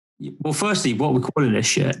Well, firstly, what are we calling this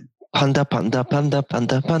shit? Panda, panda, panda,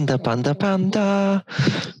 panda, panda, panda, panda.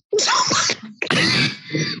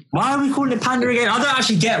 Why are we calling it panda again? I don't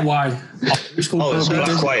actually get why. It's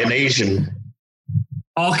Black, White and Asian.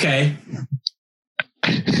 Okay.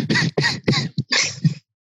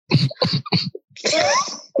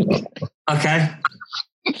 Okay.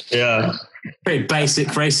 Yeah. Pretty basic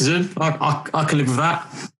racism. I can live with that.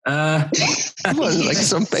 Well, like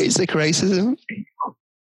some basic racism.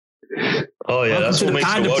 Oh yeah, Welcome that's to what the makes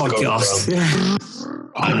Panda the world podcast. go Yeah.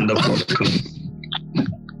 round. Panda podcast.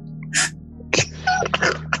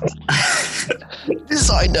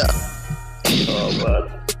 Designer. Oh man.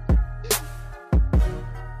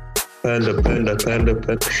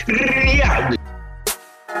 Panda. Yeah.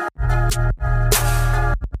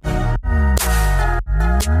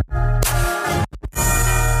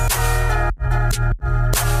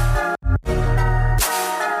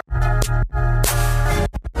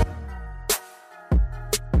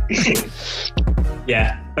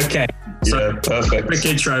 Yeah. Okay. So Yeah, perfect. quick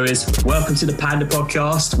intro is welcome to the Panda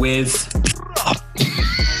podcast with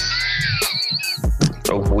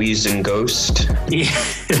A wheezing ghost.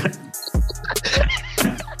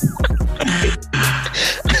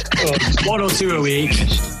 one or two a week,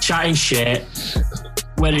 chatting shit.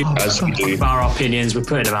 When we As we do. about our opinions, we're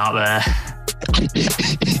putting them out there.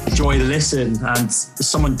 Enjoy the listen, and there's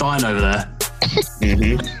someone dying over there.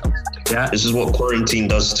 Mm-hmm. Yeah. This is what quarantine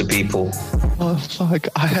does to people. Oh, fuck.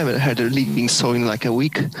 I haven't had a leaving song in like a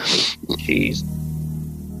week. Jeez.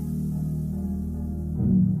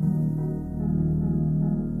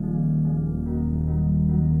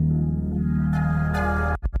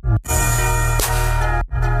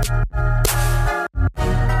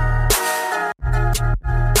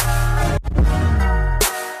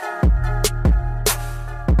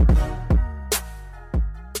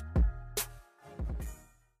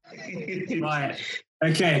 Right.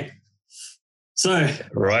 Okay. So,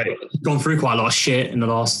 Right. gone through quite a lot of shit in the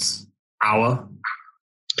last hour.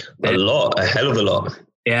 A lot. A hell of a lot.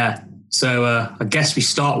 Yeah. So, I guess we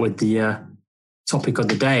start with the topic of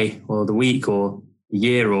the day, or the week, or the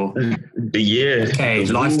year, or The year. okay,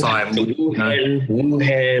 The lifetime. The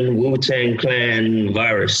Wuhan Wu-Tang Clan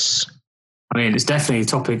virus. I mean, it's definitely a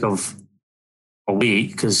topic of a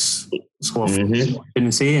week because it's what Mhm. I've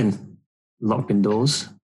been seeing locked indoors.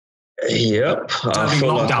 Yep. It's been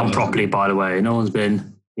locked down properly, by the way. No one's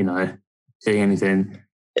been, seeing anything.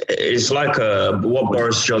 It's like what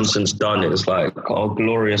Boris Johnson's done. It's like our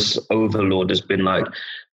glorious overlord has been like,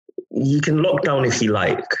 you can lock down if you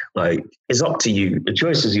like. Like, it's up to you. The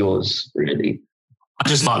choice is yours, really. I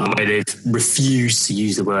just like the way they've refused to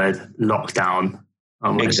use the word lockdown.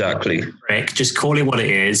 I'm like, Exactly. Rick, just call it what it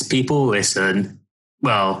is. People listen.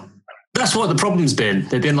 Well, that's what the problem's been.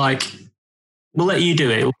 They've been like, we'll let you do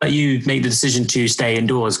it. We'll let you make the decision to stay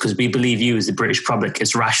indoors because we believe you as the British public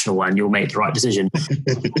is rational and you'll make the right decision.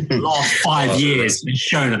 The last 5 years has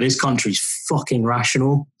shown that this country's fucking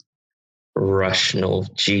rational. Rational.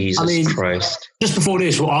 Jesus Christ. Just before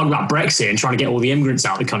this, we're arguing about Brexit and trying to get all the immigrants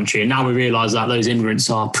out of the country. And now we realise that those immigrants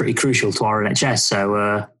are pretty crucial to our NHS.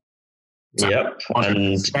 So, Yep.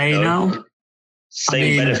 And stay now?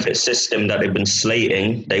 same benefit system that they've been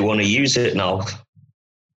slating, they want to use it now.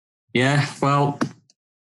 Yeah, well,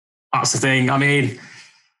 that's the thing. I mean,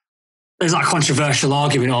 there's that controversial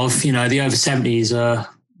argument of, the over 70s are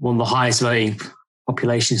one of the highest voting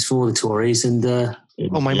populations for the Tories. And,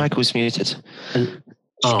 Oh, my mic was muted.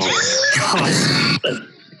 oh, God.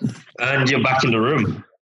 And you're back in the room.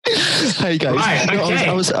 Hey guys, Right, okay.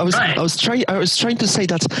 I was trying to say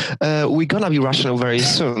that we're gonna be rational very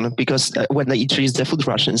soon because when they introduce the food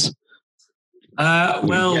rations.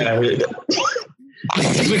 Well, Yeah. we're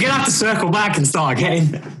going to have to circle back and start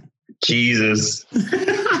again. Jesus.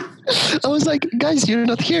 I was like, guys, you're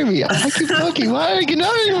not hearing me. I keep talking. Why are you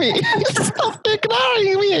ignoring me? Stop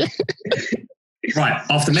ignoring me. Right,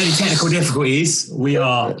 after many technical difficulties, we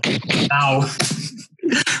are now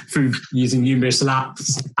through using numerous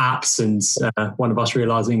apps and one of us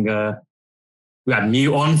realising we had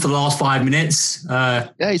mute on for the last 5 minutes. Yeah,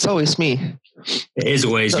 it's always me. It is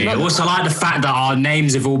always you. I also like the fact that our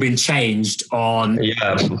names have all been changed on Yeah.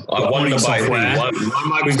 I wonder by who. software. Why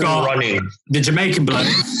am I We've got running? the Jamaican bloke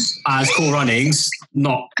as Cool Runnings,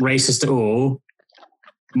 not racist at all.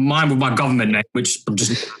 Mine with my government name, which I'm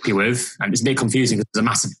just happy with. And it's a bit confusing because there's a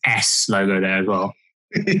massive S logo there as well.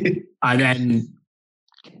 And then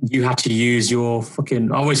you have to use your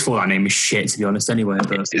fucking... I always thought that name was shit, to be honest, anyway.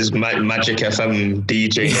 But It's Magic FM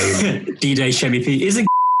DJ name. DJ Shemi P. Is it?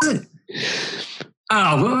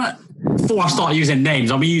 Oh, well, before I start using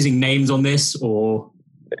names, are we using names on this or...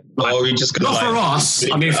 Like, Or we just gonna, not for like,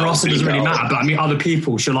 us. I mean, for us it doesn't really matter. But I mean, other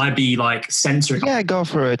people, should I be like censoring? Yeah, go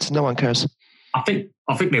for it. No one cares. I think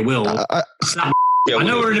they will. Yeah, I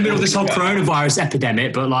know we're in the middle of this whole yeah. coronavirus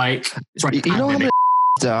epidemic, but like, it's like You know how many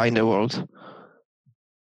there are in the world?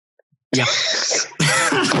 yeah.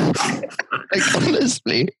 Like,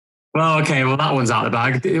 honestly. Well, okay. Well, that one's out of the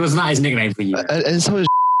bag. It wasn't that his nickname for you? And so is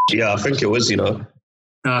Yeah, I think it was, you know.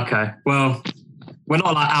 Okay. Well, we're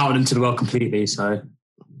not like out into the world completely, so.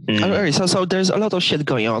 Alright, so there's a lot of shit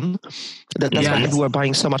going on. That's why people are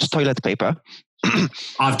buying so much toilet paper.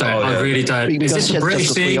 I really don't. Is Because this a shit's British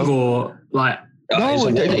just thing real. or like? No,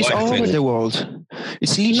 It's a it's all worldwide over thing. the world.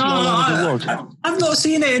 It's literally all over the world. I've not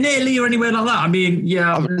seen it in Italy or anywhere like that. I mean,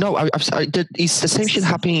 yeah. It's the same shit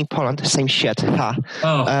happening in Poland. Same shit. Ha.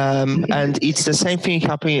 Oh, And it's the same thing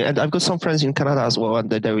happening. And I've got some friends in Canada as well, and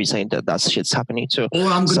they're saying that shit's happening too. all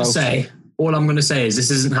I'm going to say is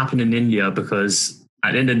this isn't happening in India because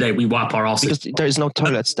at the end of the day, we wipe our asses. Because there is no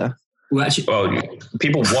toilets there. We actually, Well,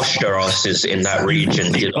 people wash their asses in that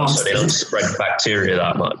region, you know, so they don't spread bacteria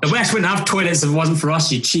that much. the West wouldn't have toilets if it wasn't for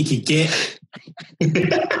us, you cheeky git.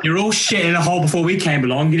 You're all shit in a hole before we came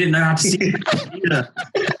along. You didn't know how to see it either.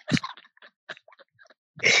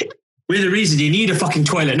 We're the reason you need a fucking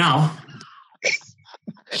toilet now.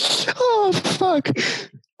 Oh, fuck.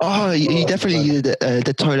 Oh, you definitely needed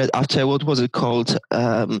the toilet after, what was it called?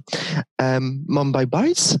 Mumbai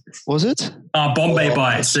Bites, was it? Bombay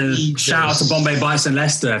Bites. And Jesus. shout out to Bombay Bites and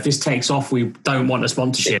Leicester. If this takes off, we don't want a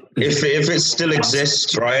sponsorship. If it still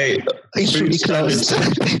exists, right? It should be closed.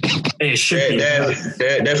 It should be.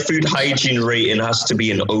 Their food hygiene rating has to be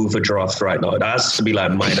in overdraft right now. It has to be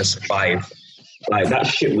like -5. Like that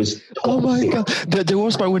shit was. Oh my toxic. God. The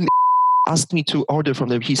worst part when asked me to order from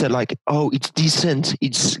them, he said like, "Oh, it's decent,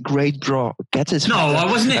 it's great, bro. Get it." No,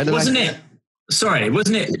 wasn't it? And then Wasn't it? Sorry,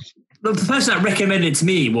 wasn't it? The person that recommended it to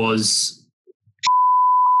me was.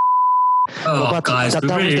 Oh, but guys, that we're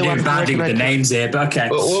was really the one doing who badly with the recommended- names here, but okay.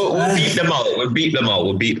 We'll beat them out.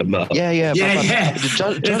 We'll beat them out. Yeah. Yeah.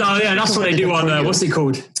 Oh, yeah, that's what they do on, what's it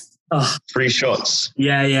called? Oh, 3 shots.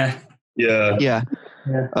 yeah. Yeah. Yeah.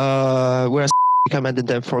 Whereas recommended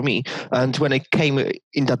them for me, and when it came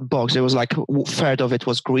in that box, there was like a third of it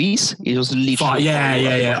was grease. It was literally. Yeah.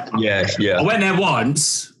 Yeah. I went there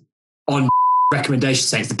once on recommendation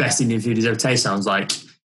saying it's the best Indian food he's ever tasted. I was like,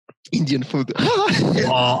 Indian food.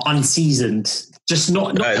 unseasoned. Just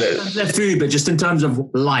not in terms of their food, but just in terms of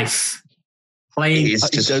life. Plain. It's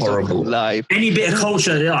just In terms of horrible. life. Any bit of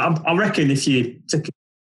culture, I reckon if you took it.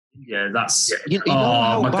 Yeah, that's. You know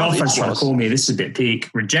how my bad girlfriend's it trying to was? call me. This is a bit peak.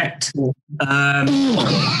 Reject.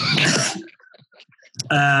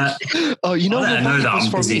 Oh, you know I how don't know bad that it was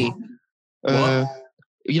I'm for busy. me.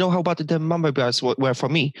 You know how bad the Mumbai Bears were for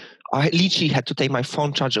me. I literally had to take my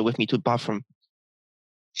phone charger with me to the bathroom.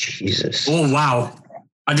 Jesus. Oh wow!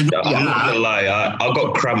 I did not. I'm know not that. gonna lie, I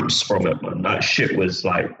got cramps from it, man. That shit was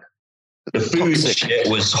like the food Toxic. shit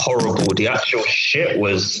was horrible. The actual shit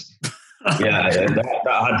was that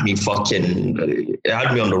had me fucking it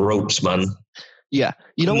had me on the ropes, man. Yeah.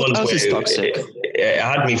 You know what Someone's else is way- toxic? It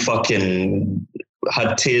had me fucking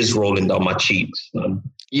had tears rolling down my cheeks, man.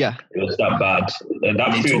 Yeah. It was that bad.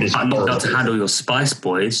 That You food talk is about not horrible. able to handle your spice,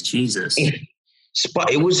 boys. Jesus.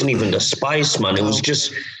 It wasn't even the spice, man. It was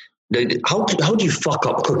just how do you fuck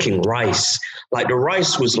up cooking rice? Like the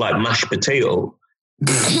rice was like mashed potato,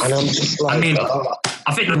 and I'm just like, I mean,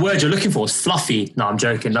 I think the word you're looking for is fluffy. No, I'm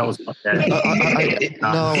joking. That was.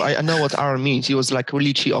 I know what Aaron means. He was like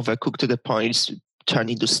literally overcooked to the point it's turned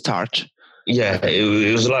into starch. yeah,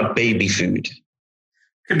 it was like baby food.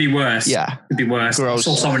 Could be worse. Yeah. Could be worse. Gross.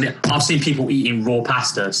 I've seen people eating raw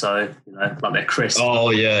pasta, so like they're crisp.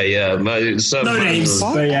 Oh yeah. Man, No names,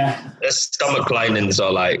 but yeah. Their stomach linings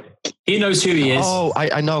are like. He knows who he is. Oh,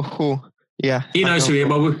 I know who. Yeah. He knows who he is.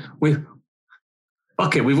 Well, we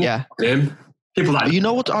fuck it. We've all Yeah. him. People like You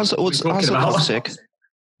know what's also talking about? toxic?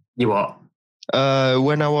 you what?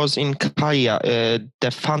 When I was in Kaya, the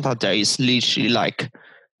Fanta there is literally like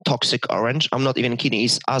toxic orange. I'm not even kidding.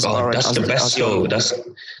 It's as orange That's as the best though.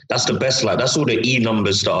 That's the best. Like that's all the E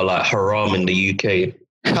numbers that are like haram in the UK.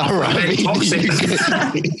 Alright. Toxic.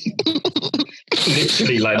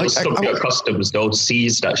 Literally, like they'll stop your customs. They'll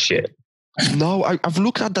seize that shit. No, I've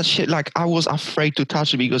looked at that shit. Like I was afraid to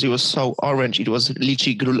touch it because it was so orange. It was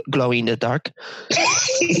literally glowing in the dark.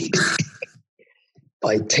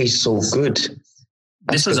 But it tastes so good.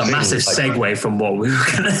 This was a massive segue from what we were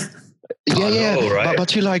gonna. Yeah. know, right?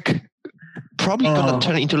 But you like probably gonna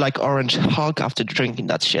turn into like orange Hulk after drinking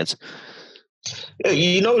that shit. Yeah,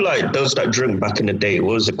 you know, like those that drink back in the day.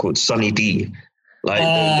 What was it called? Sunny D. Like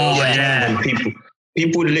Oh, those yeah. when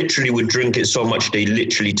People literally would drink it so much they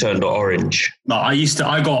literally turned orange. No, I used to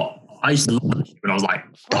love it when I was like,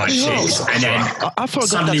 shit. And then I forgot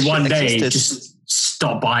suddenly that one shit day existed. just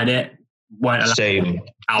stopped buying it. Weren't allowed. Same.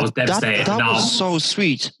 I was devastated. That Now, was so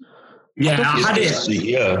sweet. yeah, I had it.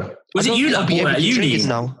 Yeah. Was it you that bought it at uni?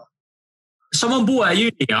 Now. Someone bought it at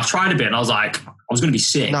uni. I tried a bit and I was like, I was going to be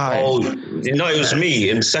sick. No. Oh, no, it was me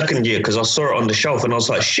in second year because I saw it on the shelf and I was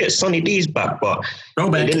like, shit, Sunny D's back, but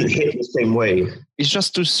it didn't hit the same way. It's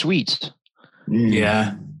just too sweet.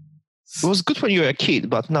 Yeah. It was good when you were a kid,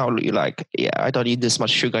 but now you're like, yeah, I don't need this much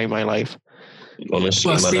sugar in my life. Honestly,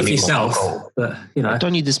 Well, man, speak I for need yourself, more but you know. I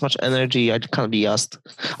don't need this much energy. I can't be asked.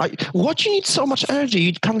 What you need so much energy?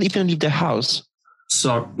 You can't even leave the house.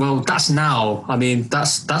 So, well, that's now. I mean,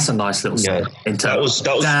 that's a nice little Yeah, that was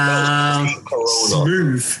pre-corona.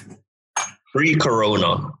 Smooth.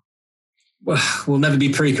 Pre-corona. We'll never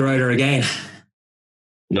be pre-corona again.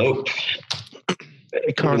 Nope.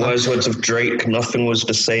 Wise words of Drake, nothing was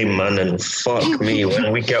the same, man. And fuck me,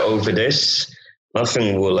 when we get over this,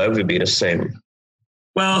 nothing will ever be the same.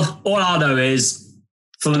 Well, all I know is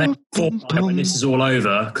for the next 4 months, when this is all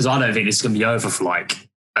over, because I don't think this is going to be over for like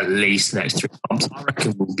at least the next 3 months. I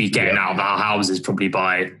reckon we'll be getting out of our houses probably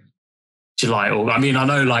by July. Or I mean, I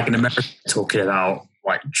know like in America talking about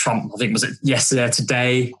like Trump, I think was it yesterday or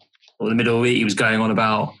today or the middle of the week, he was going on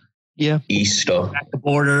about Easter. Back the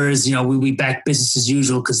borders, you know, we back business as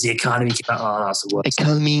usual because the economy. Oh, that's the worst.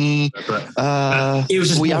 Economy. It was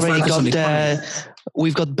just we already got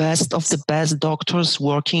we've got best of the best doctors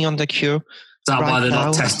working on the cure. Is that why they're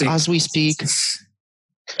not testing as we speak?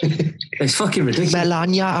 It's fucking ridiculous.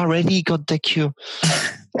 Melania already got the cure.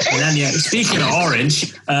 Melania. Speaking of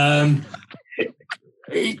orange,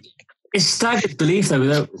 it's staggered belief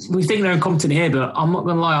though. We think they're incompetent here, but I'm not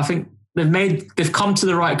going to lie. I think they've come to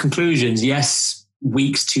the right conclusions. Yes,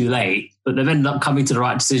 weeks too late, but they've ended up coming to the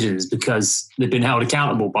right decisions because they've been held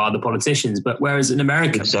accountable by the politicians. But whereas in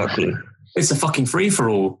America, exactly, it's a fucking free for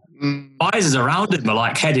all. Advisors around him are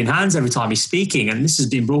like head in hands every time he's speaking, and this has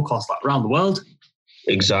been broadcast like around the world.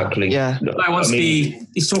 Exactly. Yeah.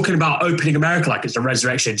 He's talking about opening America like it's the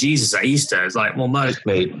resurrection of Jesus at Easter. It's like, well, no,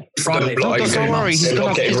 mate. Friday. Don't worry. He's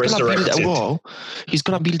gonna build a wall. He's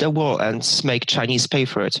gonna build a wall and make Chinese pay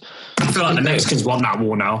for it. I feel like the Mexicans want that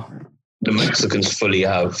war now. The Mexicans fully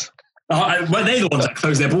have. Well, they're the ones that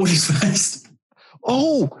close their borders first.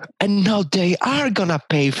 Oh, and now they are gonna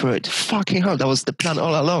pay for it. Fucking hell, that was the plan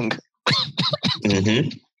all along. Mm-hmm.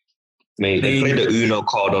 Mate, they played the Uno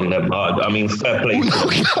card on them. I mean, fair play.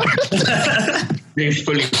 They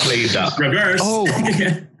fully played that. Reverse. Oh,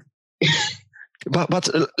 but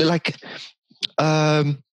like,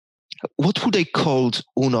 what would they call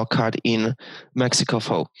Uno card in Mexico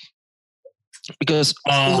for? Because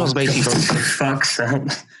Uno's basically fuck's sake.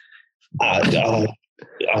 I don't know.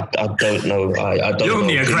 I don't know. You're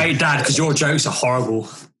me a great dad because your jokes are horrible.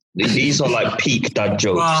 These are like peak dad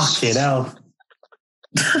jokes. Fucking hell.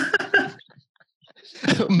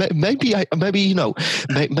 maybe I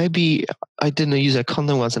didn't use a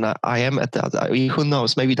condom once, and I am at that. Who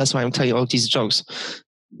knows? Maybe that's why I'm telling all these jokes.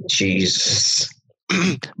 Jeez.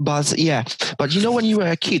 But you know, when you were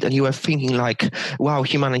a kid and you were thinking like, wow,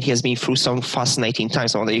 humanity has been through some fascinating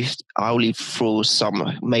times, or they lived through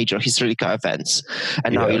some major historical events,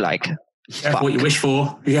 and now you're like, that's what you wish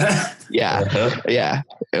for. Yeah. Yeah.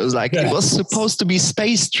 It was like, it was supposed to be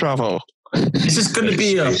space travel. This is going to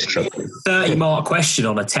be a 30-mark question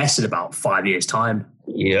on a test in about 5 years' time.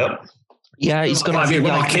 Yep. Yeah, it's going to be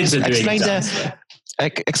when our kids are doing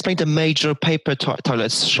explain the major paper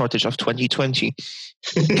toilets shortage of 2020.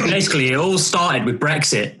 Basically, it all started with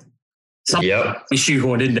Brexit. Something we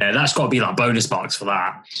shoehorned in there. That's got to be like bonus marks for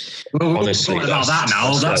that. Honestly, we're about that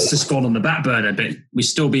now. That's just gone on the back burner, but we're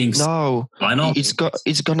still being. No, why not? It's gonna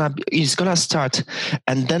start,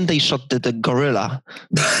 and then they shot the gorilla.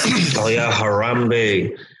 Oh yeah,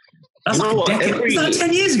 Harambe. That's like a decade. Was that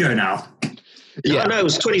 10 years ago now? Yeah, no, it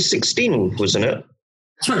was 2016, wasn't it? I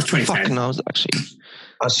swear it was 2010. Fuck knows, actually.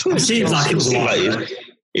 I swear it seems like it was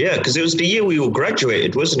yeah, because it was the year we all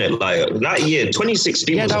graduated, wasn't it? Like that year,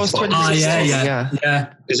 2016 that was 2016. Yeah.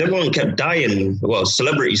 Because everyone kept dying. Well,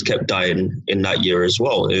 celebrities kept dying in that year as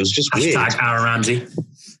well. It was just weird. Hashtag Aaron Ramsey.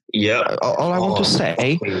 Yeah. All I want to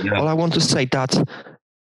say that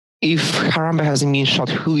if Harambe hasn't been shot,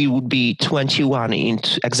 he would be 21 in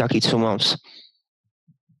exactly 2 months.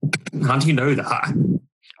 How do you know that?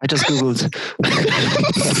 I just Googled.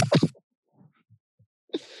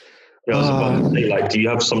 I was about to say, like, do you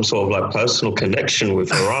have some sort of like personal connection with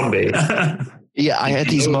Harambe? Yeah, I had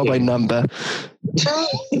his mobile number.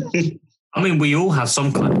 I mean, we all have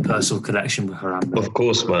some kind of personal connection with Harambe. Of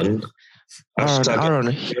course, man.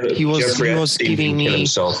 Aaron, he was giving me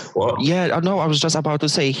himself. What? Yeah, no, I was just about to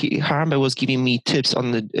say Harambe was giving me tips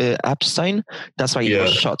on the Epstein. That's why he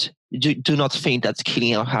was shot. Do not think that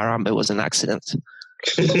killing Harambe was an accident.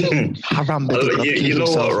 Harambe did not kill you know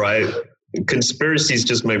himself. what, right? Conspiracies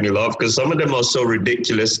just make me laugh because some of them are so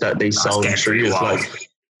ridiculous that they sound true. It's like,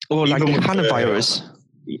 or like the Hana virus.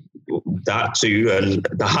 That too, and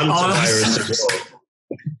the Hunter virus.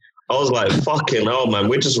 I was like, fucking hell, man.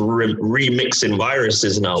 We're just remixing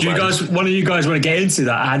viruses now, man. One of you guys want to get into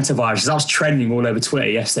that antivirus? That was trending all over Twitter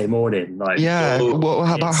yesterday morning. Like, yeah,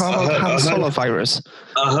 how about Han Solo virus?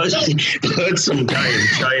 I heard some guy in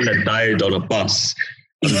China died on a bus.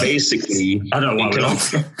 And basically, it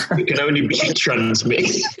can only be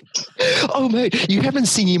transmitted. Oh, mate, you haven't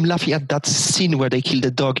seen him laughing at that scene where they killed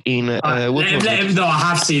the dog in... let him know, I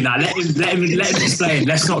have seen that. Let him explain.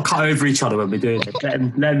 Let's not cut over each other when we're doing it.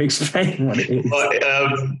 Let him explain what it is. But,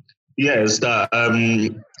 it's that...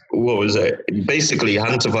 what was it? Basically,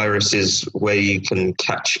 hantavirus is where you can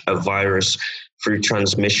catch a virus through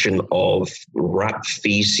transmission of rat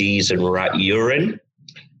feces and rat urine.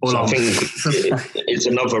 So I think it's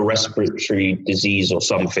another respiratory disease or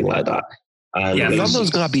something like that. And London's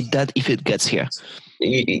gonna be dead if it gets here.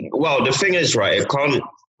 Well, the thing is, right? You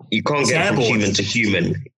can't get from human to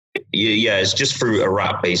human. Yeah, it's just through a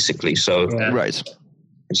rat, basically. So right.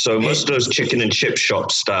 So most of those chicken and chip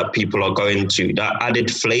shops that people are going to, that added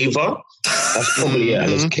flavor, that's probably it,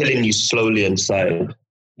 and it's killing you slowly inside.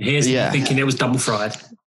 Here's me thinking it was double fried.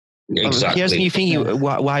 Exactly. Here's me thinking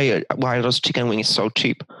why those chicken wings so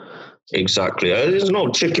cheap. Exactly. There's no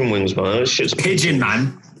chicken wings, man. That shit's pigeon,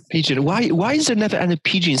 man. Pigeon. Why is there never any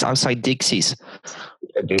pigeons outside Dixie's?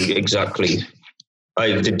 Exactly.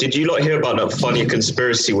 Did you not hear about that funny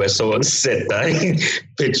conspiracy where someone said that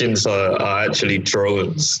pigeons are actually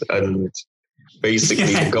drones and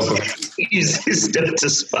basically the government uses them to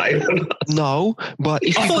spy on us? No, but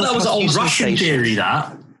if I thought that was an old Russian theory,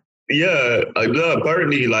 that. Yeah,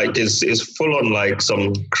 apparently, like, it's full on, like,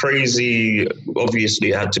 some crazy,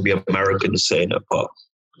 obviously it had to be Americans saying it, but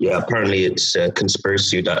yeah, apparently it's a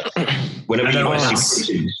conspiracy that whenever you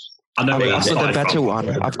see I've got a better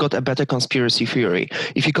one. I've got a better conspiracy theory.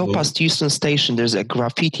 If you go past Euston Station, there's a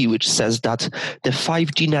graffiti which says that the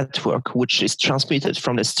 5G network, which is transmitted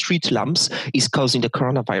from the street lamps, is causing the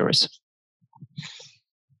coronavirus.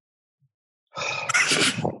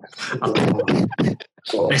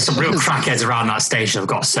 There's some real crackheads around that station, I've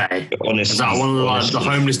got to say. Honestly, is that one of the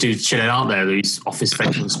homeless dudes chilling out there, these office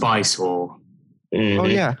facing spice or... Oh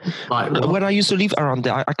yeah, like when I used to live around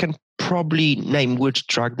there, I can probably name which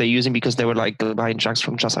drug they're using because they were like buying drugs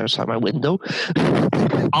from just outside my window.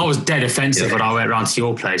 I was dead offensive when I went around to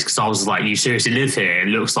your place because I was like, "You seriously live here? It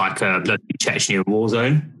looks like a bloody Chechnya war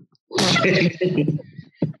zone."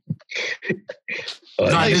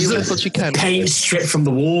 Like, there's paint stripped from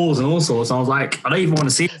the walls and all sorts. I was like, I don't even want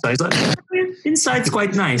to see it. So he's like, inside's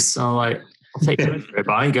quite nice. I'm like, I'll take it for it,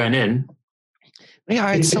 but I ain't going in. Yeah,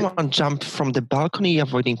 I had someone jump from the balcony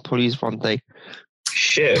avoiding police one day.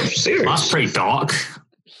 Shit, serious? That's pretty dark.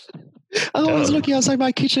 I was looking outside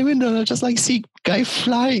my kitchen window and I just like see guy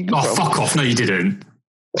flying. Oh, fuck off. No, you didn't.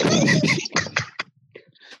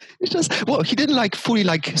 It's just, well, he didn't like fully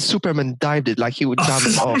like Superman dived it, like he would jump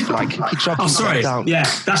off, like he dropped himself down. Yeah,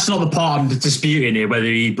 that's not the part I'm disputing here, whether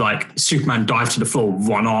he like Superman dived to the floor with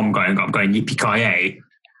one arm going up, going yippee-ki-yay.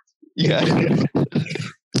 Yeah.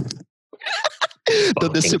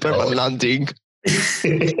 the Superman landing.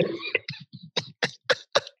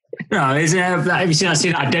 No, have you seen that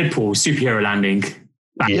scene at Deadpool, superhero landing?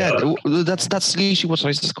 Yeah, that's literally what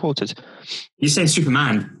I just quoted. You said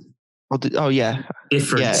Superman. Oh yeah,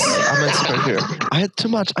 different. Yeah, I meant superhero. I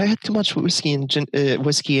had too much whiskey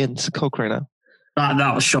and Coke right now.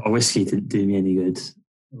 That shot of whiskey didn't do me any good.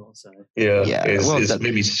 Yeah. It's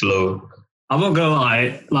maybe slow. I'm not gonna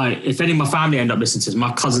lie. Like, if any of my family end up listening to this,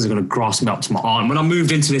 my cousins are gonna grasp me up to my aunt. When I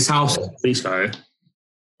moved into this house weeks ago,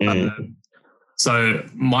 so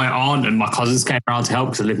my aunt and my cousins came around to help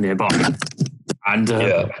because I live nearby. And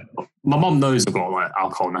my mum knows I've got like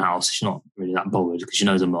alcohol in the house. She's not really that bothered because she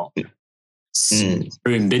knows I'm not.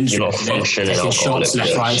 Doing binge taking shots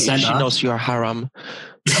left, right, and centre. She knows you're haram.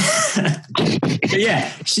 But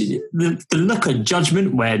yeah, the look of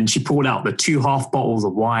judgment when she pulled out the 2 half bottles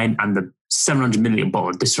of wine and the 700 milliliter bottle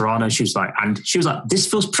of Disaronno. She was like, "This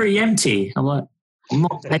feels pretty empty." I'm like, "I'm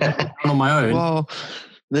not taking it down on my own." Well,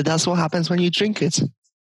 that's what happens when you drink it.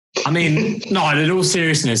 I mean, no, in all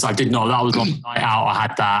seriousness, I did not. That was on the night out. I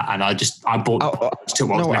had that, and I bought.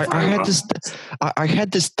 I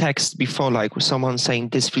had this text before, like someone saying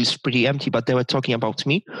this feels pretty empty, but they were talking about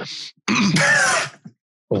me.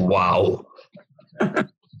 Wow.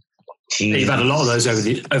 You've had a lot of those over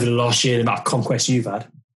the last year, the amount of conquests you've had.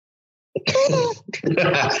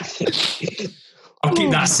 I'll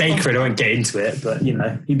keep that sacred. I won't get into it, but you've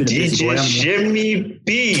been a busy boy, haven't you? Jimmy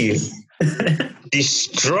B,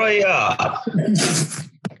 destroyer.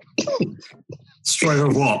 Destroyer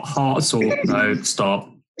of what? Hearts or no? Stop.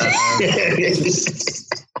 But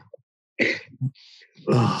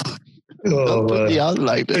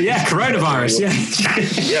yeah, coronavirus.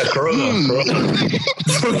 Yeah, corona.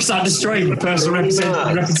 It's like destroying personal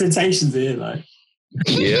representations here, like.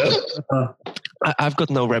 Yeah. I've got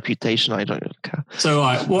no reputation. I don't care. So,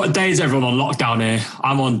 what day is everyone on lockdown here?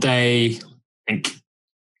 I'm on day, I think,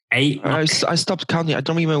 8. I stopped counting. I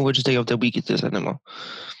don't remember which day of the week it is anymore.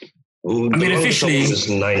 Well, officially, it's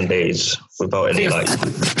 9 days without any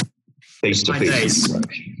face-to-face.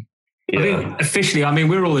 Yeah. I mean, officially,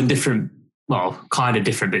 we're all in different, kind of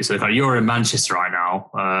different bits of the country. You're in Manchester right now,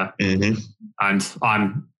 and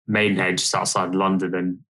I'm Maidenhead, just outside London,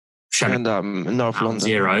 and North London.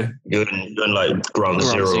 Zero. You're in like ground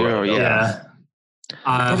zero. Yeah.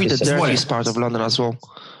 Probably the dirtiest part of London as well.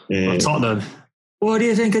 Tottenham. What do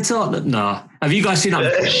you think of Tottenham? No. Have you guys seen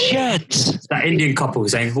that? Shit. That Indian couple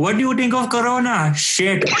saying, "What do you think of Corona?"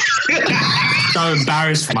 Shit. So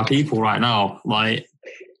embarrassed for my people right now. Like,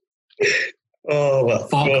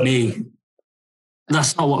 fuck me.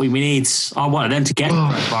 That's not what we need. I wanted them to get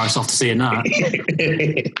the virus after seeing that.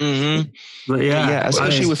 But yeah,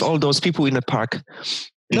 especially with all those people in the park.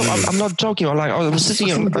 No, I'm not joking. I was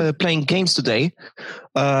sitting playing games today,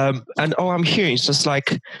 and all I'm hearing is just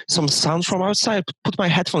like some sound from outside. Put my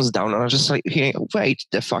headphones down, and I'm just like hearing, wait,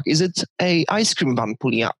 the fuck? Is it a ice cream van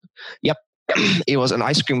pulling up? Yep, it was an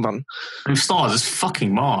ice cream van. And stars is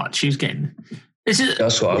fucking March. She was getting.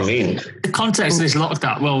 That's what I mean. The context of this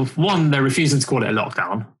lockdown. Well, one, they're refusing to call it a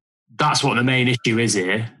lockdown. That's what the main issue is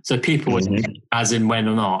here. So people, as in when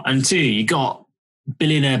or not. And two, you got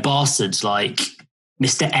billionaire bastards like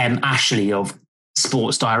Mr. M. Ashley of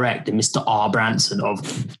Sports Direct and Mr. R. Branson of.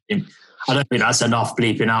 I don't think that's enough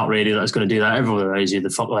bleeping out, really, that's going to do that. Everyone knows who the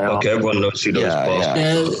fuck they are. Okay, everyone knows who those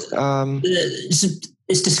bastards are.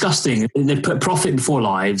 It's disgusting. They put profit before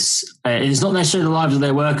lives. It's not necessarily the lives of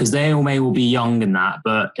their workers. They all may well be young and that,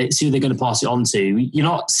 but it's who they're going to pass it on to. You're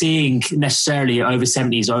not seeing necessarily over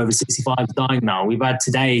 70s or over 65s dying now. We've had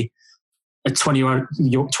today a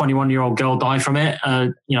 21-year-old girl die from it.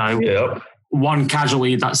 One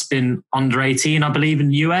casualty that's been under 18, I believe, in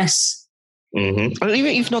the US. And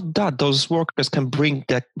even if not that, those workers can bring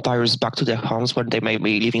that virus back to their homes where they may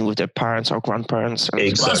be living with their parents or grandparents.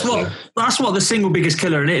 Exactly. That's what the single biggest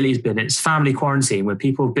killer in Italy has been. It's family quarantine, where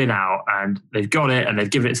people have been out and they've got it and they've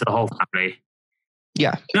given it to the whole family.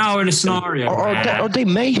 Yeah. Now in a scenario or they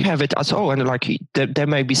may have it at all, and like they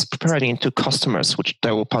may be spreading it to customers, which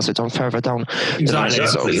they will pass it on further down.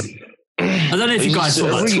 Exactly. I don't know if you guys saw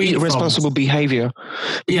that tweet. Irresponsible behavior.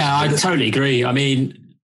 Yeah, I totally agree. I mean,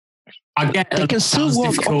 I get they can still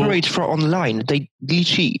operate for online.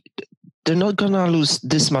 They're not gonna lose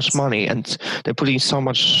this much money, and they're putting so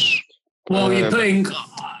much. Well, you're putting.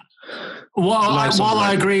 While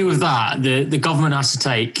I agree with that, the government has to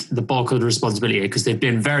take the bulk of the responsibility because they've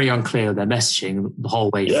been very unclear with their messaging the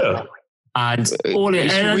whole way through. And all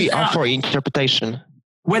it's really up for interpretation.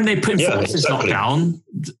 When they put in force this lockdown,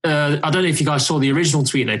 I don't know if you guys saw the original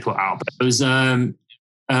tweet they put out, but it was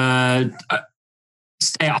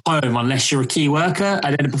stay at home unless you're a key worker,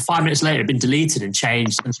 and then 5 minutes later, it's been deleted and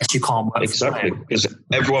changed unless you can't work. Exactly, because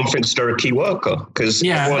everyone thinks they're a key worker. Because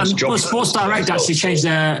Sports Direct actually changed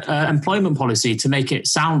their employment policy to make it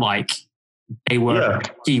sound like they were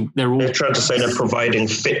key. They're trying to say they're providing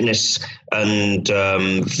fitness and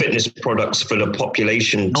fitness products for the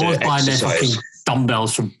population to exercise. Their fucking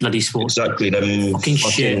dumbbells from bloody sports. Exactly, them fucking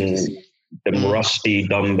shit. Them rusty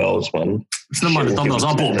dumbbells, man. It's not the dumbbells.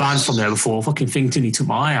 I bought bands from there before. Fucking thing till he took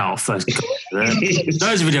my eye out first.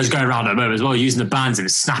 Those videos going around at the moment as well, using the bands and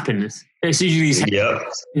snapping. It's usually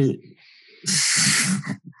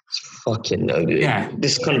fucking no, dude. Yeah.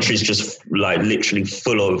 This country's just like literally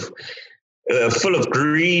full of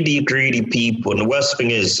greedy people. And the worst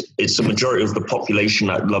thing is, it's the majority of the population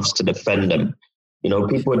that loves to defend them. You know,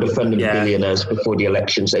 people are defending billionaires before the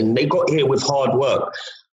elections, and they got here with hard work.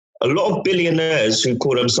 A lot of billionaires who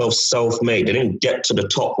call themselves self-made, they didn't get to the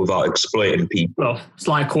top without exploiting people. Well, it's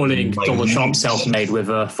like calling Donald Trump self-made with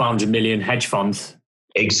a 500 million hedge fund.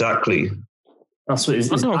 Exactly. That's what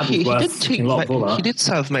he did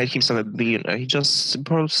self-made himself a billionaire. He just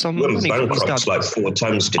borrowed some money from his dad. Like 4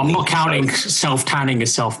 times. I'm not counting self-tanning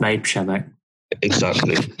as self-made, Przemek.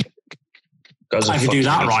 Exactly. I can do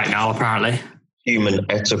that right now, apparently. human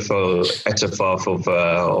epitaph of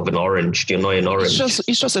an orange. Do you know an orange?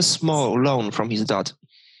 It's just a small loan from his dad.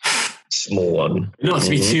 Small one. Not to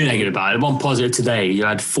be too negative about it. One positive today, you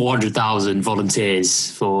had 400,000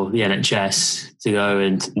 volunteers for the NHS to go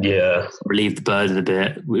and relieve the burden a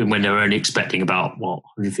bit when they were only expecting about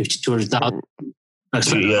 150, 200,000. Yeah,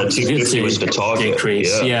 250 was the target.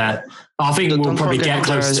 Increase. Yeah. I think we'll probably get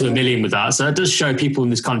close to 1 million with that. So it does show people in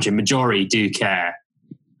this country, majority do care,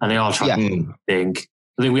 and they are trying to think.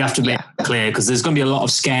 I think we have to make it clear because there's going to be a lot of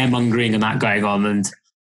scaremongering and that going on, and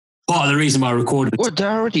part of the reason why I recorded. Well,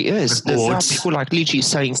 there already is. There are people like literally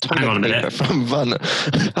selling toilet paper from van.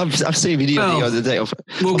 I've seen a video the other day of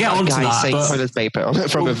we'll get onto that, selling toilet paper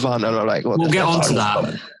from a van, and I'm like, what? We'll get onto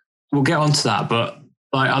that. We'll get onto that, but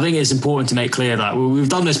I think it's important to make clear that we've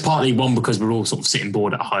done this partly one because we're all sort of sitting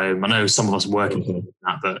bored at home. I know some of us are working on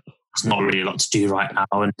that, but it's not really a lot to do right now.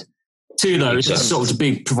 And two, though, it's just sort of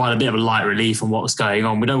to provide a bit of a light relief on what's going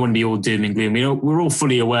on. We don't want to be all doom and gloom. We're all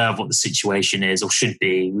fully aware of what the situation is or should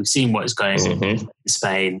be. We've seen what is going on in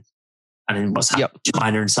Spain and in what's happening in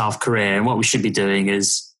China and South Korea. And what we should be doing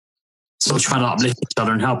is sort of trying to uplift each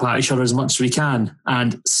other and help out each other as much as we can.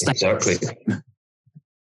 And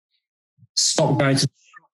stop going to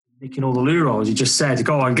making all the loo rolls. You just said,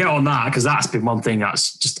 go on, get on that, because that's been one thing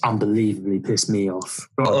that's just unbelievably pissed me off.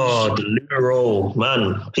 Oh, the loo roll,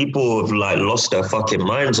 man. People have lost their fucking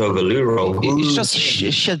minds over loo roll. It's just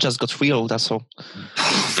shit just got real, that's all.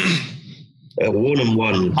 One and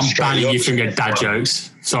one. I'm banning you from your dad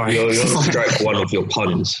jokes. Sorry. You're strike one of your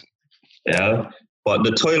puns. Yeah. But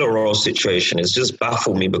the toilet roll situation has just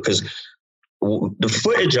baffled me because the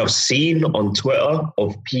footage I've seen on Twitter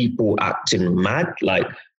of people acting mad,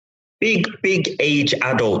 big age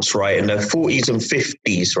adults, right, in their 40s and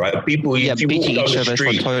 50s, right? People, if you walk down the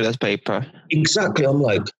street, for toilet paper. Exactly. I'm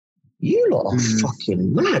like, you lot are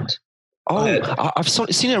fucking mad. Oh, I've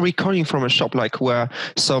seen a recording from a shop where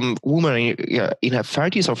some woman in her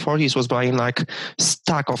 30s or 40s was buying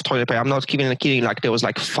stack of toilet paper. I'm not kidding. There was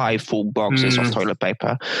 5 full boxes of toilet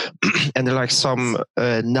paper, and then some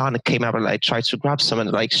nun came up and tried to grab some,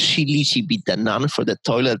 and she literally beat the nun for the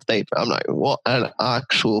toilet paper. I'm like, what an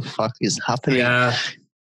actual fuck is happening? Yeah.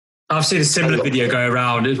 I've seen a similar video go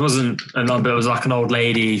around. It wasn't a number, it was an old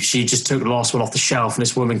lady. She just took the last one off the shelf, and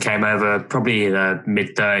this woman came over, probably in her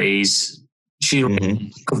mid-30s. She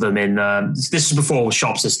of them in. This was before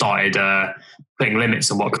shops had started putting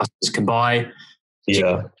limits on what customers can buy. She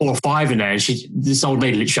 4 or 5 in there, and this old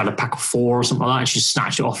lady literally had a pack of 4 or something like that, and she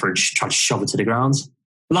snatched it off her and she tried to shove it to the ground.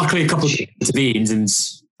 Luckily, a couple of intervened, and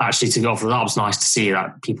actually to go off of that was nice to see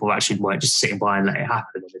that people actually weren't just sitting by and letting it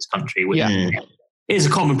happen in this country. Which is a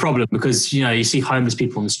common problem because, you see homeless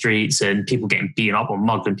people on the streets and people getting beaten up or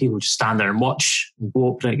mugged, and people just stand there and watch and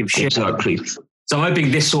walk, don't give a shit. Exactly. So I'm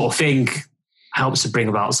hoping this sort of thing helps to bring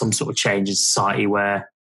about some sort of change in society where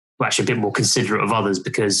we're actually a bit more considerate of others,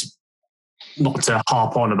 because not to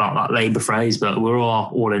harp on about that Labour phrase, but we're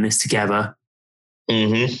all in this together.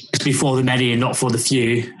 It's before the many and not for the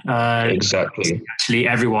few. Exactly. Actually,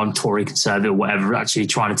 everyone, Tory, Conservative, whatever, actually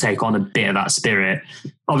trying to take on a bit of that spirit.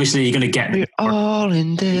 Obviously, you're going to get... We're all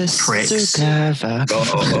in this together.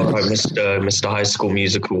 I missed High School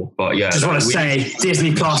Musical. But yeah. Just want to say,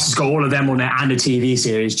 Disney Plus has got all of them on there and a TV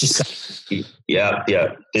series. Yeah.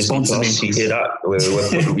 Disney Plus, you hear that? We're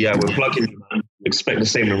plugging you, man. Expect the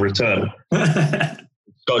same in return.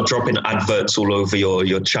 Start dropping adverts all over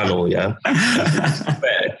your channel, yeah?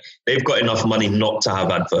 They've got enough money not to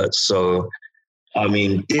have adverts. So, I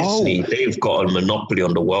mean, Disney, they've got a monopoly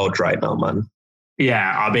on the world right now, man.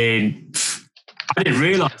 Yeah, I mean, I didn't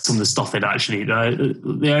realise some of the stuff they'd actually, they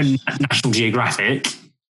own National Geographic.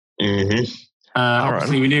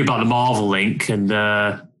 Obviously, we knew about the Marvel link and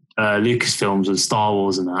Lucasfilms and Star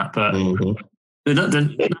Wars and that, but...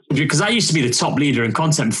 Because that used to be the top leader in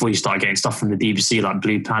content before you started getting stuff from the BBC, like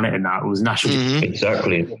Blue Planet and that. It was National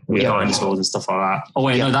Exactly. Dinosaurs and stuff like that. Oh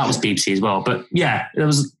wait, no, that was BBC as well. But yeah, there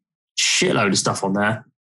was a shitload of stuff on there.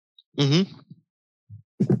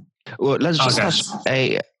 Well, let's just touch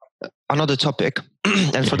another topic,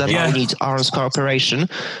 and for that we need Aaron's cooperation.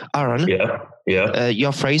 Aaron,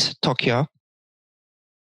 your phrase, Tokyo.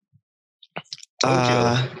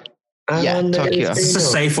 Tokyo. It's a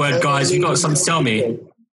safe word, guys. You got something to tell me?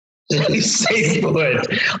 Safe word.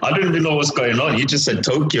 I don't even know what's going on. You just said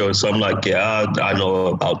Tokyo, so I'm like, I know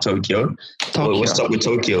about Tokyo. What's up with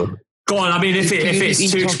Tokyo? Go on. I mean, if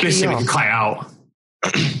it's too explicit, we can cut it out.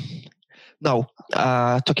 No,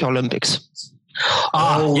 Tokyo Olympics.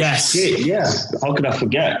 Yes. Shit, yeah. How could I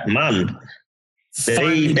forget, man?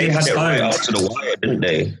 They had it right out to the wire, didn't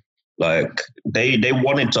they? They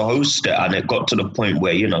wanted to host it, and it got to the point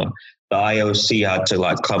where the IOC had to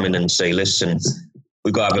like come in and say, listen,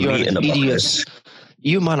 we got to have a meeting about this.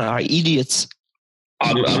 You man are idiots.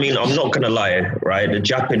 I mean, I'm not going to lie, right? The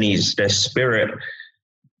Japanese, their spirit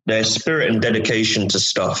and dedication to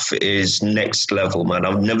stuff is next level, man.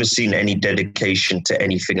 I've never seen any dedication to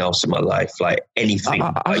anything else in my life, like anything.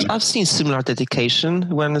 I've seen similar dedication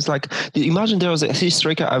when it's like, imagine there was a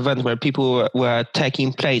historical event where people were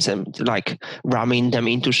taking plates and like ramming them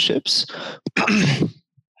into ships.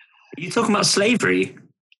 Are you talking about slavery?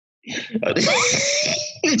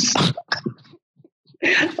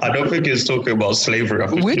 I don't think he's talking about slavery.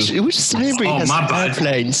 Which slavery has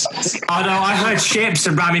airplanes? Oh no, I heard ships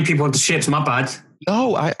and ramming people into ships. My bad.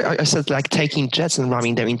 No, I said like taking jets and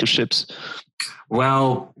ramming them into ships.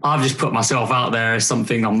 Well, I've just put myself out there as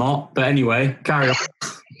something I'm not. But anyway, carry on.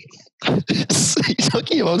 You're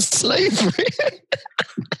talking about slavery.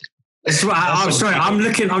 I'm sorry. I'm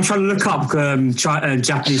trying to look up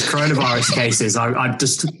Japanese coronavirus cases. I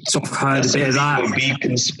just sort of heard a bit of that. Be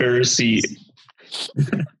conspiracy.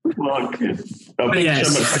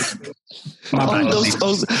 Yes.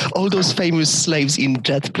 All those famous slaves in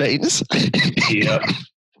jet planes. Yeah.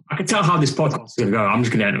 I can tell how this podcast is going to go. I'm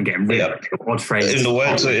just going to end up getting rid of odd phrases. In the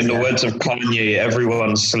words of Kanye,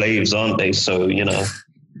 everyone's slaves, aren't they? So, you know.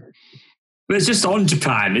 But it's just on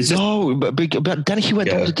Japan. It's just... No, but then he went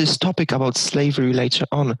on to this topic about slavery later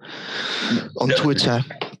on Twitter.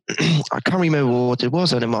 I can't remember what it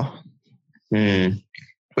was anymore.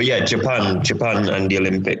 But yeah, Japan and the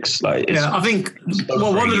Olympics. I think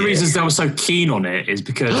one of the reasons they were so keen on it is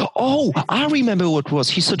because... Oh, I remember what it was.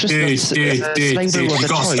 He suggested slavery was a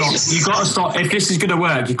choice. You got to stop. If this is going to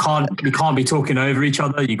work, you can't be talking over each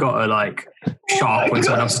other. You got to like shut up when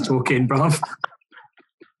someone else is talking, bruv.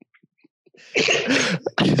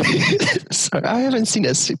 Sorry, I haven't seen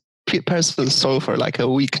a person so for like a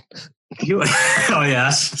week. Oh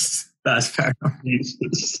yeah, that's fair enough. You're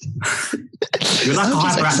like a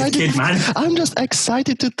hyperactive kid, man. I'm just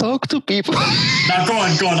excited to talk to people. No, go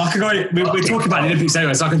on. I can go. We're talking about the Olympics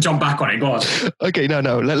anyway, so I can jump back on it. Go on. Okay, no.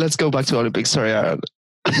 Let's go back to Olympics. Sorry, Aaron.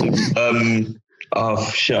 Oh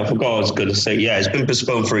shit! I forgot what I was going to say. Yeah, it's been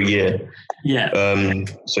postponed for a year. Yeah.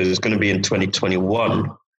 So it's going to be in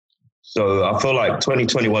 2021. So I feel like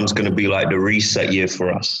 2021 is going to be like the reset year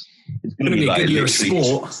for us. It's going to be like a good year of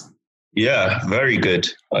sport. Yeah, very good.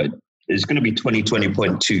 It's going to be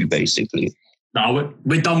 2020.2 basically. No,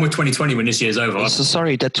 we're done with 2020 when this year's over. So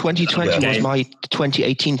sorry, that 2020 was my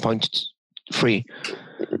 2018.3.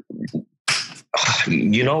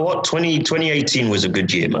 You know what? 2018 was a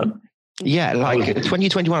good year, man. Yeah, like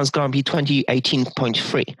 2021 is going to be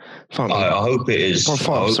 2018.3 for me. I hope it is.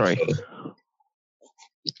 Sorry. So.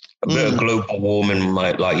 A bit of global warming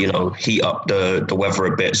might, heat up the weather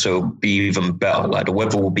a bit, so it'll be even better. Like, the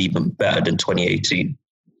weather will be even better than 2018.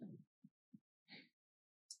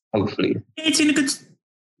 Hopefully. 18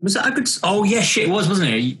 was that a good? Oh yeah, shit, it was, wasn't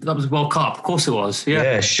it? That was World Cup. Of course it was.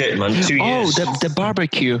 Yeah, shit, man. 2 years. Oh, the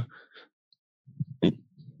barbecue.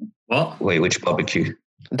 What? Wait, which barbecue?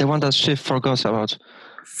 The one that Shiv forgot about.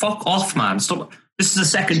 Fuck off, man! Stop. This is the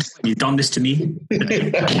second time you've done this to me.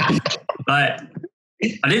 Like,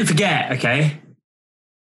 I didn't forget. Okay.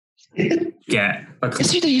 Yeah. Okay.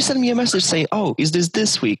 You sent me a message saying, "Oh, is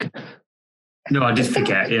this week?" No, I did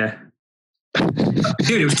forget. Yeah.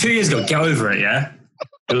 Dude, it was 2 years ago. Get over it, yeah?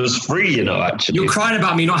 It was free, actually. You're crying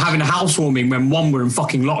about me not having a housewarming when one, we're in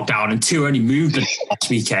fucking lockdown and two, only moved last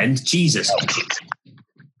weekend. Jesus.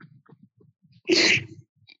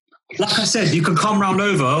 Like I said, you can come round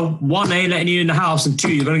over. One, ain't letting you in the house, and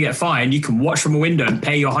two, you're going to get fined. You can watch from a window and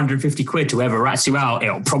pay your 150 quid to whoever rats you out.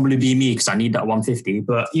 It'll probably be me because I need that 150.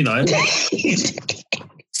 But,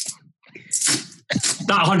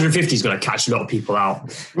 that 150 is going to catch a lot of people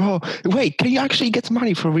out. Bro, wait, can you actually get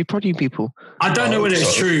money for reporting people? I don't know whether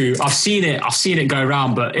it's true. I've seen it go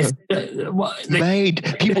around, but if people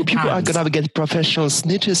are going to get professional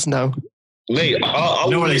snitches now. Mate, I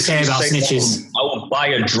know what they say about snitches. I will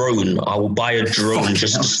buy a drone.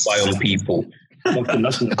 Just to spy on people.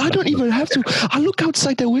 I don't even have to. I look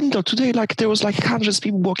outside the window today, like there was like hundreds of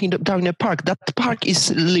people walking down the park. That park is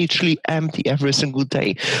literally empty every single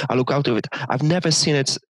day. I look out of it. I've never seen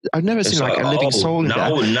it. I've never seen like a living soul.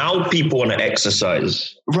 Now people want to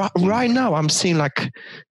exercise. Right now, I'm seeing like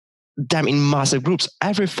them in massive groups.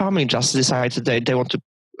 Every family just decided they want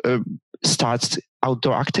to start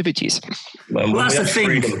outdoor activities. Well, that's the thing.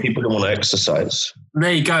 Freedom, people don't want to exercise.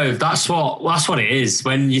 There you go. That's what it is.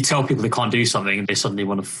 When you tell people they can't do something, they suddenly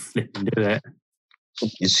want to flip and do it.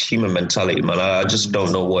 It's human mentality, man. I just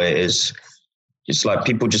don't know what it is. It's like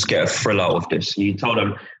people just get a thrill out of this. You tell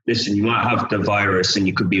them, listen, you might have the virus and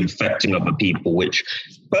you could be infecting other people, which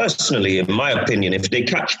personally, in my opinion, if they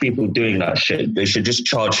catch people doing that shit, they should just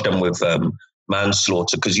charge them with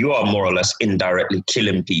manslaughter, because you are more or less indirectly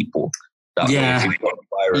killing people. That way, if you've got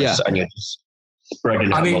a virus and you're just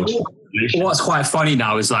spreading it amongst the population. What's quite funny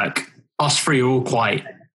now is like us three are all quite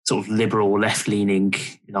sort of liberal, left-leaning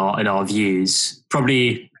in our views.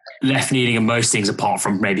 Probably left-leaning in most things, apart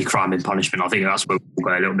from maybe crime and punishment. I think that's where we'll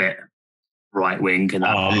go a little bit right-wing. And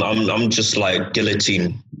I'm just like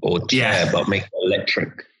guillotine or chair, but make it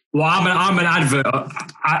electric. Well, I'm an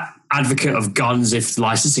advocate of guns if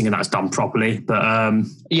licensing and that's done properly. But same.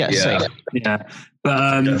 Yeah.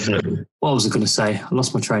 But Definitely. What was I going to say? I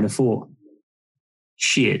lost my train of thought.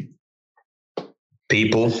 Shit.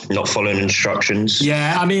 People not following instructions.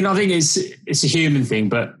 Yeah, I mean, I think it's a human thing,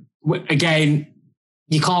 but again,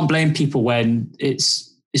 you can't blame people when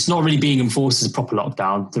it's not really being enforced as a proper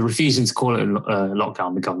lockdown. They're refusing to call it a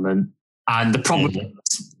lockdown, the government. And the problem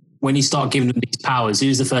is when you start giving them these powers,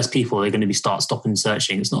 who's the first people they're going to start stopping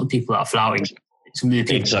searching? It's not the people that are flouting. It's going to be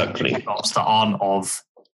the people that aren't of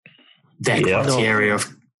their criteria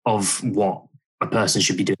of what a person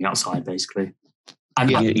should be doing outside, basically. And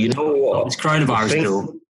you know what? It's coronavirus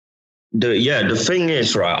bill. The thing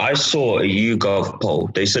is, right, I saw a YouGov poll.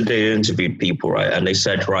 They said they interviewed people, right? And they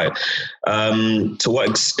said, right, to what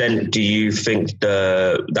extent do you think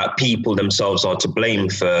that people themselves are to blame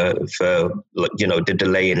for the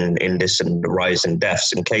delay in this and the rise in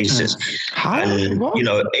deaths and cases? And,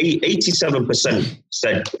 87%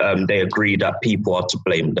 said they agree that people are to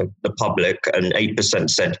blame, the public, and 8%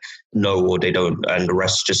 said no or they don't, and the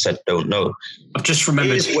rest just said don't know. I've just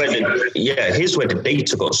remembered. Here's where the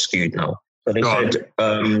data got skewed now. So they said,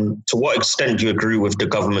 to what extent do you agree with the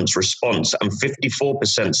government's response? And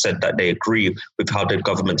 54% said that they agree with how the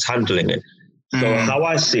government's handling it. So how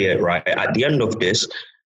I see it, right, at the end of this,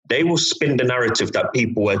 they will spin the narrative that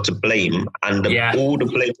people were to blame, and all the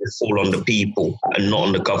blame will fall on the people and not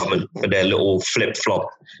on the government for their little flip-flop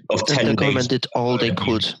of 10 days. The government did all they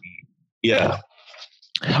could. Yeah.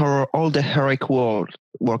 All the heroic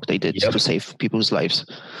work they did to save people's lives.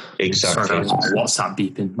 Exactly. Sorry, WhatsApp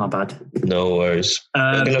beeping. My bad. No worries.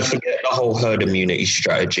 They're going to forget the whole herd immunity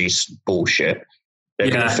strategies bullshit.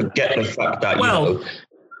 They're going to forget the fact that,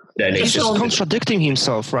 he's just contradicting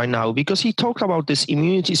himself right now, because he talked about this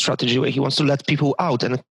immunity strategy where he wants to let people out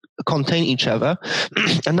and contain each other.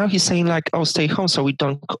 And now he's saying like, stay home so we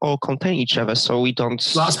don't all contain each other, so we don't...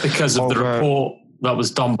 That's because of the report that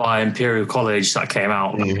was done by Imperial College that came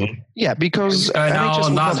out. Mm-hmm. Yeah, because that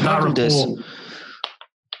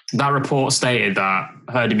report stated that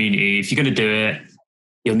herd immunity, if you're going to do it,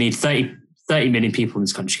 you'll need 30 million people in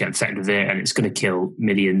this country get infected with it, and it's going to kill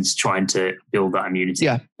millions trying to build that immunity.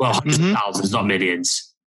 Yeah. Well, hundreds of thousands, not millions.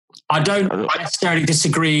 I don't necessarily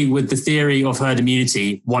disagree with the theory of herd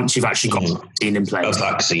immunity once you've actually got a vaccine in place. A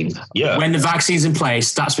vaccine, yeah. When the vaccine's in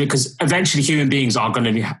place, that's because eventually human beings are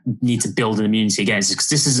going to need to build an immunity against it, because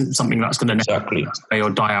this isn't something that's going to or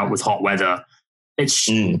die out with hot weather. It's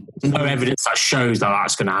no evidence that shows that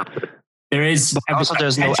that's going to happen. There's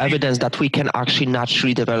no evidence that we can actually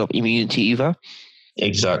naturally develop immunity either.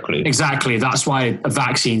 Exactly. That's why a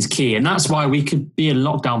vaccine's key, and that's why we could be in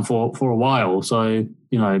lockdown for a while. So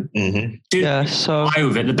so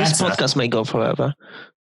with it, the better. This podcast may go forever.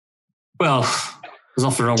 Well, there's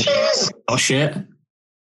nothing wrong with it. Oh shit.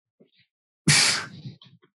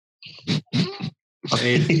 I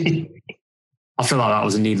mean, I feel like that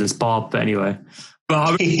was a needless barb, but anyway.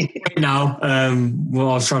 But right now, what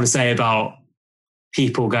I was trying to say about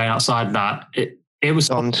people going outside that, it was.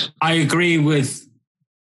 I agree with.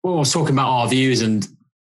 Well, I was talking about our views, and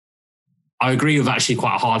I agree with actually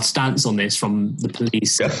quite a hard stance on this from the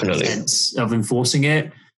police. Definitely. Sense of enforcing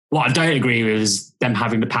it. What I don't agree with is them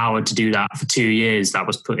having the power to do that for 2 years. That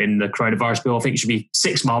was put in the coronavirus bill. I think it should be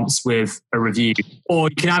 6 months with a review, or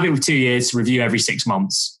you can have it with 2 years to review every 6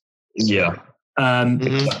 months. Yeah.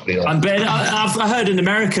 Exactly. But I've heard in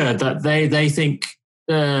America that they think.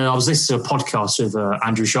 I was listening to a podcast with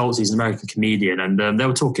Andrew Schultz. He's an American comedian, and they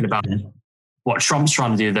were talking about what Trump's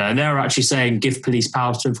trying to do there. And they were actually saying give police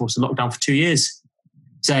powers to enforce a lockdown for 2 years.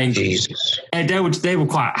 Saying they were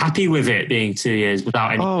quite happy with it being 2 years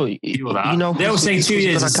without any deal with that. They were saying 2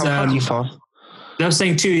 years. They were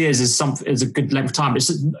saying 2 years is a good length of time.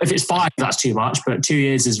 If it's 5, that's too much. But 2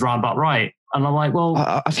 years is round about right. And I'm like, well,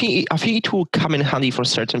 I think it will come in handy for a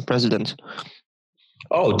certain president.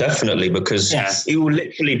 Oh, definitely, because he will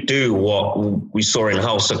literally do what we saw in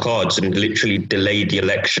House of Cards and literally delay the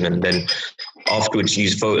election, and then afterwards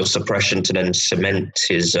use voter suppression to then cement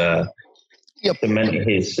his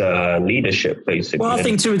leadership, basically. Well, I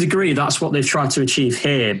think to a degree that's what they've tried to achieve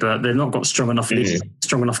here, but they've not got strong enough leaders to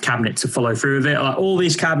strong enough cabinet to follow through with it. Like, all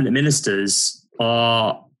these cabinet ministers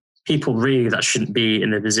are people really that shouldn't be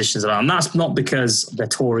in the positions that are. And that's not because they're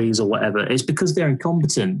Tories or whatever. It's because they're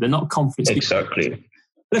incompetent. They're not confident. Exactly.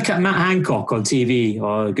 Look at Matt Hancock on TV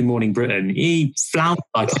or Good Morning Britain. He floundered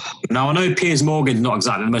like now, I know Piers Morgan's not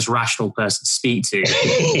exactly the most rational person to speak to.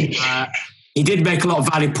 He did make a lot of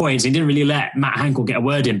valid points. He didn't really let Matt Hancock get a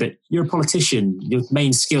word in, but you're a politician. Your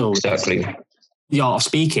main skill Exactly. is the art of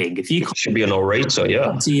speaking. If you should be an orator,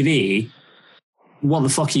 on TV, what the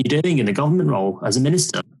fuck are you doing in a government role as a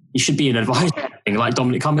minister? You should be an advisor like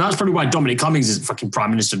Dominic Cummings. That's probably why Dominic Cummings is fucking prime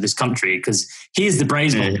minister of this country, because he is the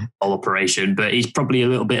brains of the whole operation, but he's probably a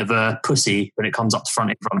little bit of a pussy when it comes up in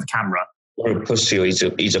front of the camera. Not a pussy, or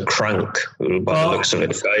he's a crank by the looks of it.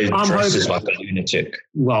 The guy dresses like a lunatic.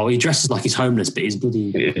 Well, he dresses like he's homeless, but he's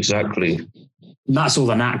bloody... Exactly. That's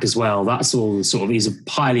all an act as well. That's all sort of... He's a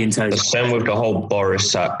highly intelligent... The same with the whole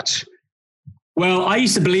Boris act. Well, I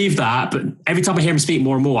used to believe that, but every time I hear him speak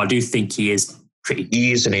more and more, I do think he is pretty...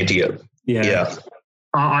 He's an idiot. Yeah.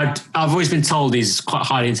 I've always been told he's quite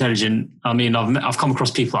highly intelligent. I mean, I've come across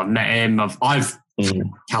people, I've met him, I've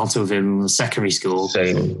encountered with him in secondary school.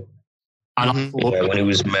 Same. And when he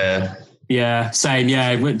was mayor. Yeah, same. Yeah,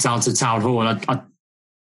 I went down to town hall, and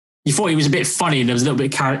you thought he was a bit funny, and there was a little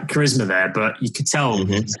bit of charisma there, but you could tell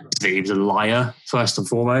that he was a liar first and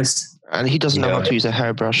foremost. And he doesn't know how to use a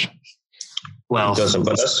hairbrush. Well, he doesn't,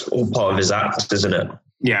 but that's all part of his act, isn't it?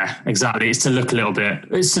 Yeah, exactly. It's to look a little bit.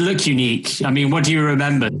 It's to look unique. I mean, what do you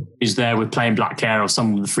remember? Who's there with plain black hair or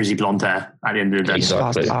someone with frizzy blonde hair at the end of the day?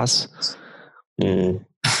 Exactly. Fast.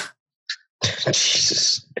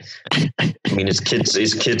 Jesus. I mean, his kids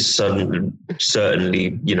certainly,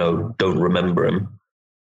 don't remember him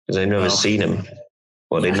because they've never seen him.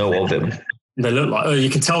 Well, they know of him. They look like, you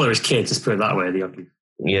can tell they're his kids. Let's put it that way.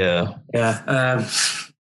 Yeah.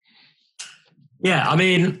 Yeah. I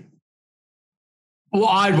mean, what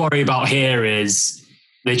I worry about here is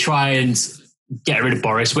they try and get rid of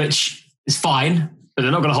Boris, which is fine, but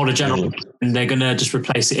they're not going to hold a general and they're going to just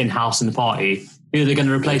replace it in-house in the party. Who are they going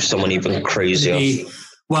to replace? Someone even crazier.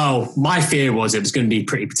 Well, my fear was it was going to be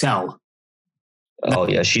Priti Patel. Oh,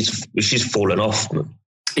 yeah, she's fallen off.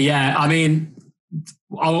 Yeah, I mean,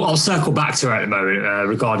 I'll circle back to her at the moment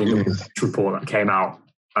regarding the report that came out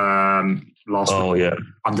last week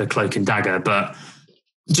under Cloak and Dagger, but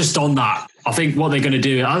just on that, I think what they're going to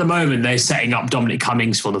do at the moment, they're setting up Dominic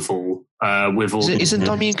Cummings for the fall. With all isn't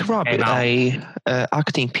Dominic Raab a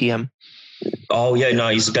acting PM? Oh yeah, no,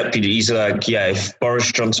 he's deputy. He's like, if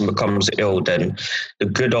Boris Johnson becomes ill, then the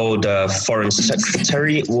good old foreign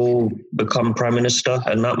secretary will become prime minister,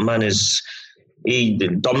 and that man is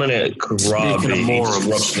Dominic Raab.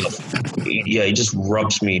 He just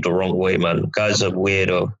rubs me the wrong way, man. Guy's a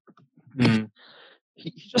weirdo.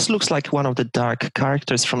 He just looks like one of the dark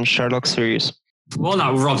characters from Sherlock series. Well,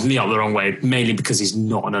 that rubs me up the wrong way, mainly because he's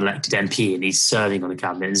not an elected MP and he's serving on the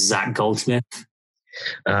cabinet. Zach Goldsmith.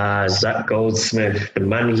 Zach Goldsmith, the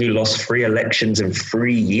man who lost 3 elections in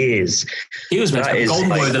 3 years. He was meant to be the golden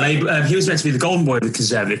boy of the Labour. He was meant to be the golden boy of the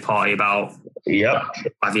Conservative Party about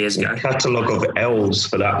 5 years ago. Catalogue of L's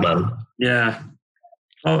for that man. Yeah.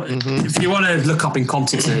 Oh, if you want to look up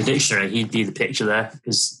incompetence in a dictionary, he'd be the picture there.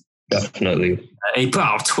 Because definitely. He put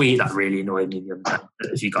out a tweet that really annoyed me the other day.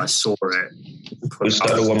 If you guys saw it. Was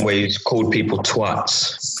that the one where he called people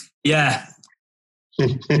twats? Yeah.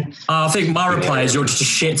 I think my reply is you're just a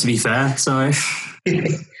shit, to be fair. So,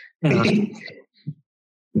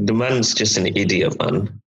 The man's just an idiot,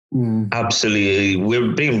 man. Absolutely.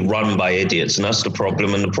 We're being run by idiots, and that's the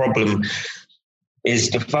problem. And the problem is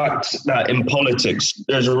the fact that in politics,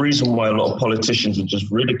 there's a reason why a lot of politicians are just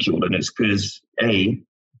ridiculed, and it's because A,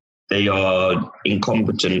 they are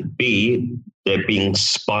incompetent. B, they're being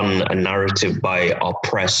spun a narrative by our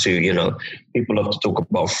press who, people love to talk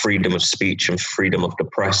about freedom of speech and freedom of the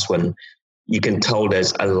press when you can tell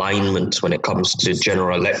there's alignment when it comes to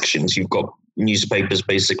general elections. You've got newspapers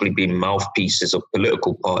basically being mouthpieces of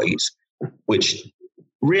political parties, which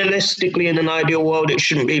realistically in an ideal world, it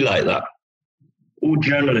shouldn't be like that. All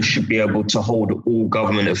journalists should be able to hold all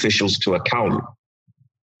government officials to account,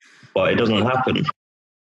 but it doesn't happen.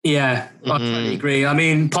 Yeah, I totally agree. I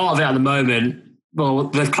mean, part of it at the moment, well,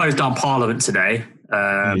 they've closed down Parliament today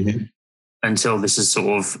until this is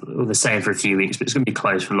sort of the same for a few weeks, but it's going to be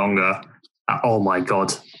closed for longer. Oh my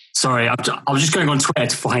God. Sorry, I was just going on Twitter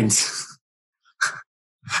to find...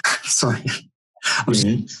 Sorry. I was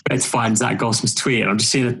just going to find Zach Goldsmith's tweet, and I'm just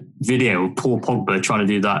seeing a video of Paul Pogba trying to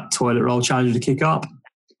do that toilet roll challenge to kick up.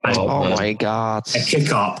 Oh my God. A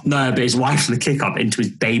kick up. No, but his wife from the kick up into his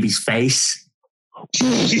baby's face.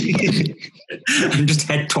 and just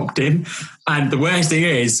head topped him. And the worst thing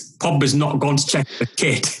is, Pogba's not gone to check the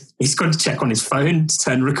kid. He's gone to check on his phone to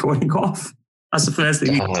turn the recording off. That's the first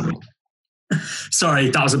thing. Sorry,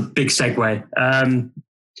 that was a big segue.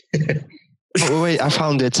 Oh, wait, I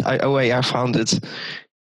found it. I found it.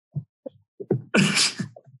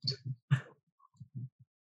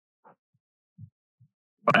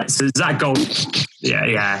 Right, so that goal,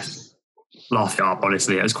 yeah, laugh it up.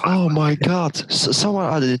 Honestly, it was quite. Oh my god! So someone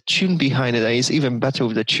added a tune behind it, and it's even better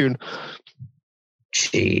with the tune.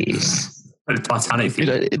 Jeez, Titanic theme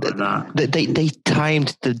like that. They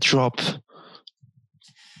timed the drop.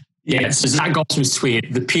 Yeah, so Zach Gosman's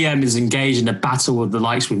tweet: the PM is engaged in a battle of the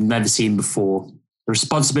likes we've never seen before. The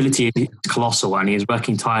responsibility is colossal, and he is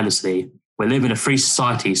working tirelessly. We live in a free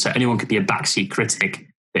society, so anyone could be a backseat critic.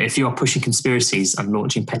 But if you are pushing conspiracies and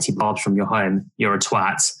launching petty barbs from your home, you're a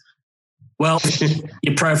twat. Well,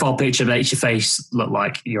 your profile picture makes your face look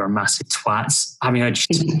like you're a massive twat. Having heard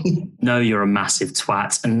you know you're a massive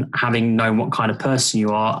twat, and having known what kind of person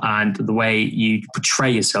you are and the way you portray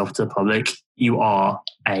yourself to the public, you are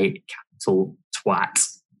a capital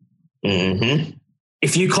twat. Mm-hmm.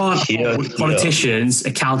 If you can't hold politicians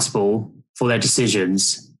accountable for their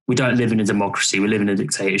decisions, we don't live in a democracy. We live in a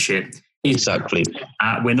dictatorship. Exactly.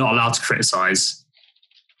 We're not allowed to criticize.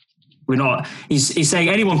 We're not. He's saying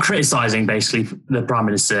anyone criticizing basically the Prime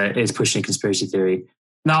Minister is pushing a conspiracy theory.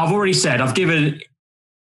 Now, I've already said I've given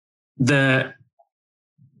the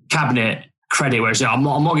cabinet credit where I'm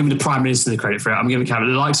not giving the Prime Minister the credit for it. I'm giving the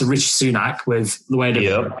cabinet the likes of Rishi Sunak with the way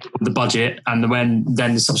the budget and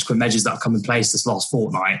then the subsequent measures that have come in place this last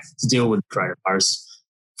fortnight to deal with the coronavirus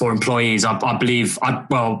for employees. I believe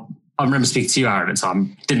I remember speaking to you, Aaron, at the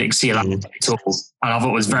time. Didn't see that at all. And I thought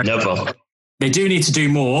it was very... Never. They do need to do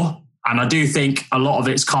more. And I do think a lot of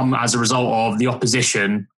it's come as a result of the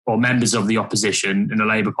opposition or members of the opposition in the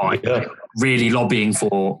Labour Party really lobbying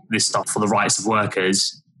for this stuff, for the rights of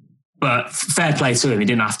workers. But fair play to him, he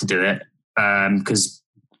didn't have to do it because,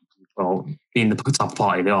 being the type of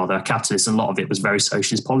party they are, they're capitalists, and a lot of it was very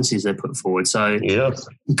socialist policies they put forward. So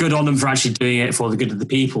good on them for actually doing it for the good of the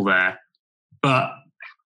people there. But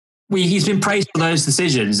he's been praised for those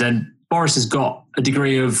decisions, and Boris has got a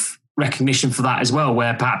degree of recognition for that as well,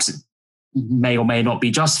 where perhaps it may or may not be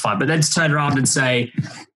justified. But then to turn around and say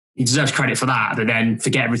he deserves credit for that, but then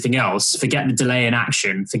forget everything else, forget the delay in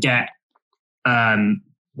action, forget that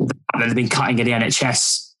they've been cutting at the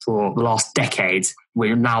NHS for the last decade,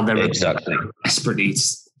 where now they're desperately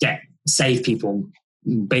to save people,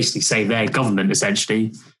 basically save their government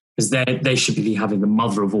essentially. Because they should be having the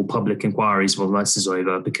mother of all public inquiries while this is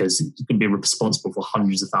over, because it's going to be responsible for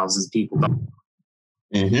hundreds of thousands of people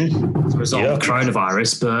as a result of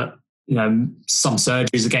coronavirus. But some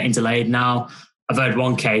surgeries are getting delayed now. I've heard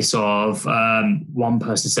one case of one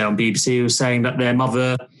person say on BBC who was saying that their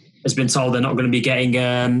mother has been told they're not going to be getting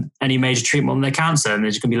any major treatment on their cancer, and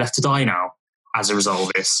they're just going to be left to die now as a result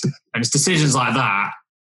of this. And it's decisions like that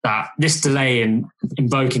this delay in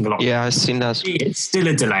invoking a lot. Yeah, I've seen that. It's still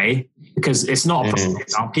a delay because it's not a problem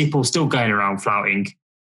now. People are still going around flouting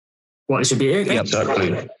what it should be.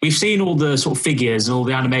 Exactly. We've seen all the sort of figures and all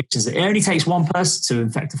the animations. It only takes one person to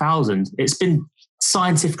infect 1,000. It's been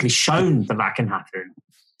scientifically shown that can happen.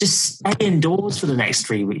 Just stay indoors for the next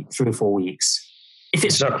 3 or 4 weeks. If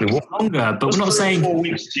it's longer, but we're not saying 4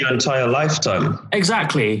 weeks to your entire lifetime.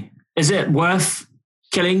 Exactly. Is it worth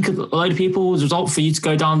killing a load of people as a result for you to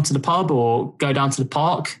go down to the pub or go down to the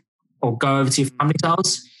park or go over to your family's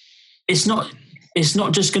house? It's not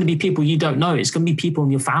just going to be people you don't know. It's going to be people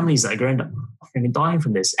in your families that are going to end up dying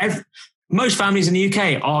from this. Most families in the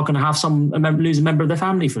UK are going to have lose a member of their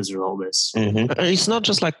family as a result of this. It's not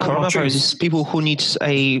just like coronavirus. It's people who need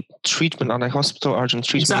a treatment on a hospital, urgent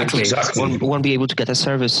treatment. Exactly. Won't be able to get a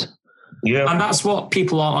service. Yeah. And that's what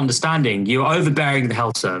people aren't understanding. You're overbearing the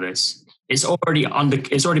health service. It's already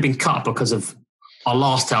been cut because of our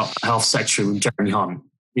last health secretary, Jeremy Hunt,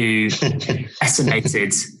 who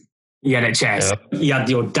decimated the NHS. Yeah. He had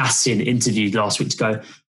the audacity in the interview last week to go,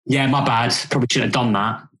 yeah, my bad, probably shouldn't have done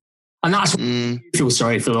that. And that's what I feel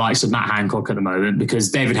sorry for the likes of Matt Hancock at the moment, because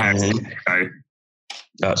David Harris, he's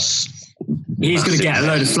going to get a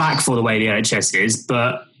load of flack for the way the NHS is,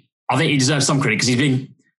 but I think he deserves some credit because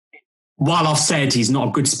while I've said he's not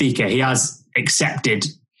a good speaker, he has accepted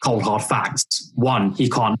cold hard facts. One, he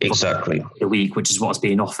can't a week, which is what's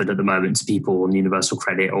being offered at the moment to people on universal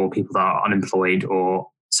credit or people that are unemployed or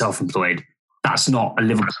self-employed. That's not a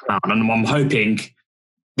livable amount. And I'm hoping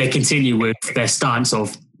they continue with their stance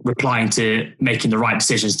of replying to making the right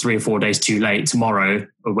decisions 3 or 4 days too late tomorrow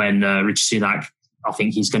when Rishi Sunak, I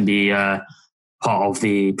think he's going to be part of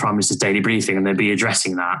the Prime Minister's daily briefing, and they'll be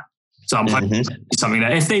addressing that. So I'm hoping something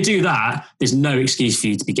that if they do that, there's no excuse for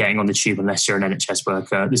you to be getting on the tube unless you're an NHS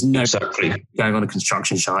worker. There's no going on a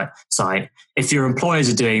construction site. If your employers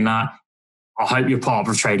are doing that, I hope you're part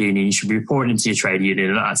of a trade union. You should be reporting into your trade union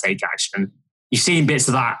and let that take action. You've seen bits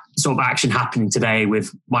of that sort of action happening today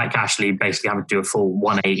with Mike Ashley basically having to do a full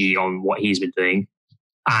 180 on what he's been doing.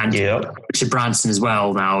 And Richard Branson as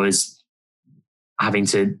well now is having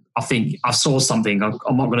to, I think I saw something,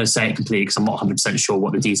 I'm not going to say it completely because I'm not 100% sure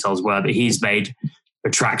what the details were, but he's made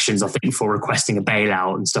retractions, I think, for requesting a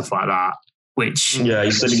bailout and stuff like that, which... Yeah,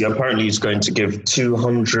 he said apparently he's going to give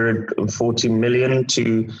 240 million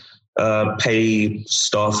to pay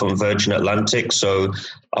staff on Virgin Atlantic. So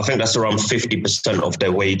I think that's around 50% of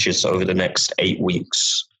their wages over the next 8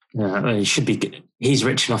 weeks. Yeah, he should be. He's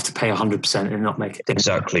rich enough to pay 100% and not make it.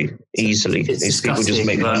 Exactly, easily. These people just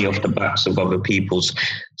make money off the backs of other people's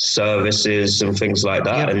services and things like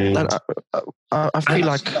that. Yeah, and I feel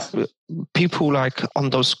like people like on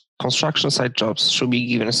those construction site jobs should be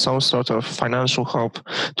given some sort of financial help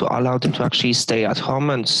to allow them to actually stay at home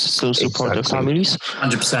and still support their families.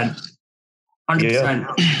 100%.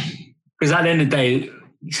 Because at the end of the day,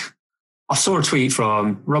 I saw a tweet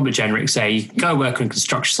from Robert Jenrick say, go work on a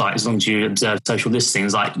construction site as long as you observe social distancing.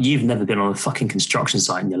 It's like, you've never been on a fucking construction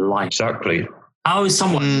site in your life. Exactly. How is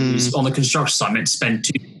someone who's on a construction site meant to spend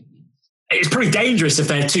it's pretty dangerous if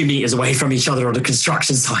they're 2 meters away from each other on a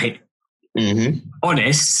construction site.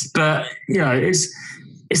 Honest, but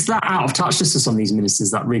it's that out of touchness of some of these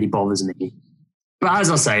ministers that really bothers me. But as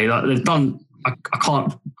I say, like, they've done, I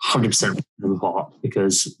can't 100% rip them apart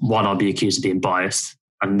because one, I'll be accused of being biased.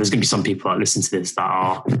 And there's going to be some people that listen to this that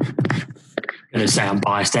are going to say I'm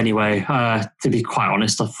biased anyway. To be quite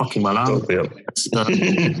honest, I fucking well am.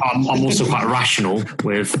 I'm also quite rational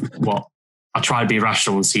with what I try to be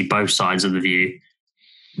rational and see both sides of the view.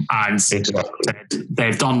 And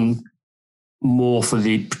they've done more for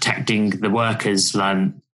the protecting the workers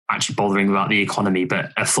than actually bothering about the economy.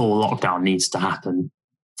 But a full lockdown needs to happen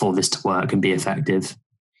for this to work and be effective.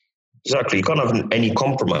 Exactly. You can't have any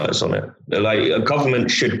compromise on it. Like, a government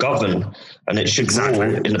should govern and it should rule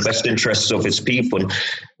in the best interests of its people. And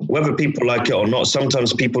whether people like it or not,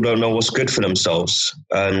 sometimes people don't know what's good for themselves.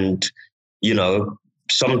 And,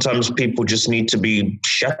 sometimes people just need to be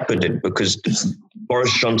shepherded because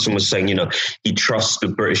Boris Johnson was saying, he trusts the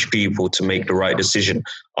British people to make the right decision.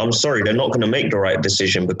 I'm sorry, they're not going to make the right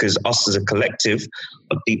decision because us as a collective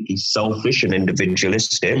are deeply selfish and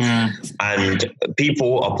individualistic, and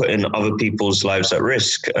people are putting other people's lives at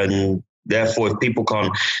risk. And therefore, if people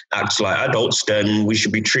can't act like adults, then we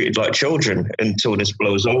should be treated like children until this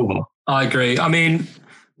blows over. I agree. I mean,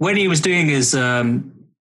 when he was doing his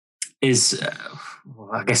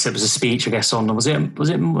I guess it was a speech, on, was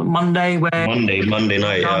it Monday? Monday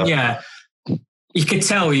night, yeah. Yeah. You could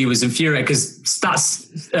tell he was infuriated because that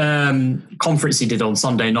conference he did on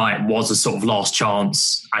Sunday night was a sort of last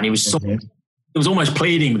chance. And he was it was almost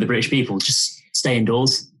pleading with the British people, just stay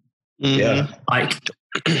indoors. Yeah. Like,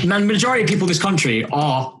 man, majority of people in this country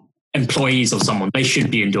are employees of someone. They should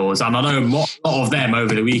be indoors. And I know a lot of them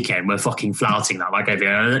over the weekend were fucking flouting that. Like,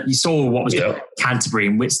 you saw what was going on in Canterbury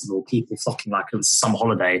and Whitstable, people flocking like it was some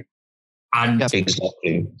holiday. And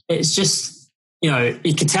it's just,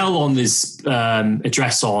 you could tell on this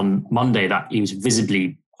address on Monday that he was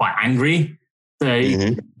visibly quite angry. So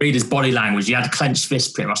you read his body language. He had clenched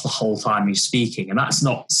fists pretty much the whole time he was speaking. And that's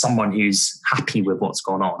not someone who's happy with what's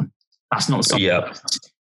gone on. That's not someone...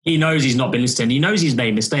 He knows he's not been listening. He knows he's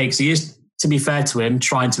made mistakes. He is, to be fair to him,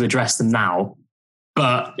 trying to address them now.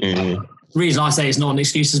 But the reason I say it's not an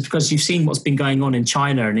excuse is because you've seen what's been going on in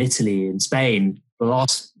China and Italy and Spain the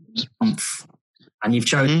last month, and you've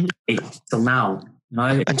chosen till now.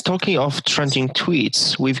 No. And talking of trending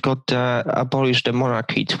tweets, we've got abolish the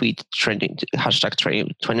monarchy tweet trending,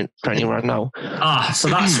 trending right now. So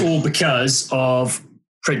that's all because of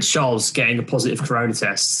Prince Charles getting a positive corona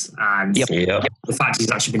test and the fact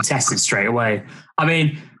he's actually been tested straight away. I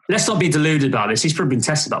mean, let's not be deluded about this. He's probably been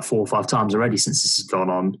tested about 4 or 5 times already since this has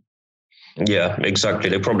gone on. Yeah, exactly.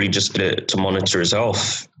 They probably just did it to monitor his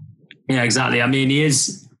health. Yeah, exactly. I mean, he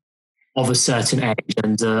is of a certain age,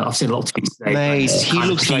 and I've seen a lot of tweets today. Mate, he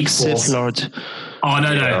looks like Sith Lord. Oh,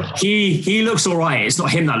 no. He looks all right. It's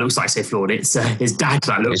not him that looks like Sith Lord. It's his dad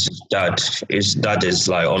that looks... His dad is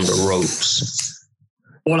like on the ropes.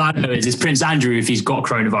 All I know is Prince Andrew, if he's got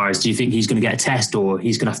coronavirus, do you think he's going to get a test, or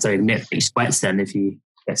he's going to have to admit that he sweats then if he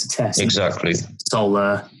gets a test? Exactly. It's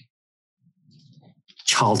all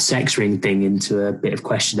child sex ring thing into a bit of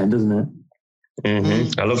question then, doesn't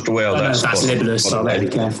it? I love the way all that's libelous, so I better be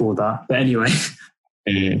careful with that. But anyway.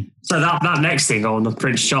 So that next thing on the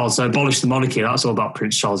Prince Charles, so abolish the monarchy, that's all about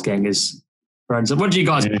Prince Charles getting his friends. What do you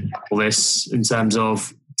guys think of all this in terms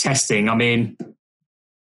of testing? I mean...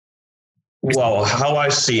 Well, how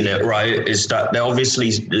I've seen it, right, is that they're obviously,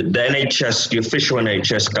 the NHS, the official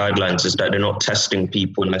NHS guidelines is that they're not testing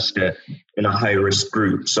people unless they're in a high-risk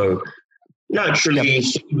group. So naturally,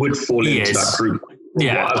 he would fall into that group.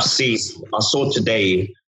 Yeah. What I saw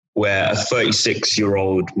today where a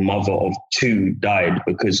 36-year-old mother of 2 died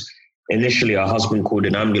because initially her husband called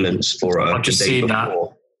an ambulance for her. I've just seen that.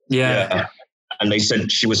 Yeah. And they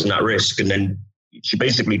said she wasn't at risk, and then she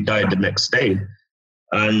basically died the next day.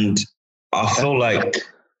 And I feel like,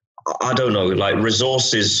 I don't know, like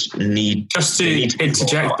resources need... Just to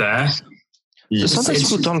interject there. Sometimes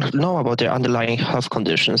people don't know about their underlying health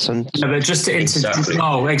conditions. And but just to interject... Exactly.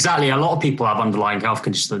 Oh, exactly. A lot of people have underlying health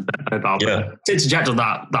conditions that they don't know about. Yeah. To interject on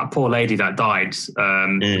that poor lady that died,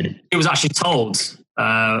 it was actually told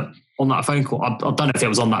on that phone call, I don't know if it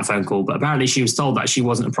was on that phone call, but apparently she was told that she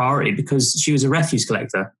wasn't a priority because she was a refuse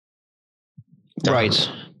collector. right.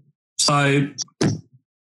 So...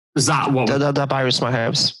 Is that what... The virus might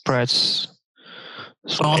have spread.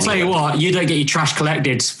 Well, I'll tell you what, you don't get your trash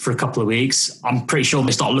collected for a couple of weeks. I'm pretty sure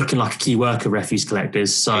they start looking like a key worker, refuse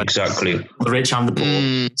collectors. So Exactly. the rich and the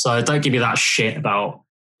poor. So don't give me that shit about...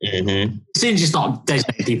 As soon as you start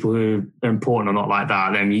designating people who are important or not like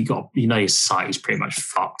that, then your society's pretty much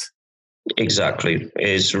fucked. Exactly.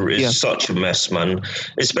 It's such a mess, man.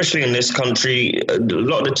 Especially in this country, a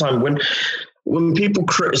lot of the time when people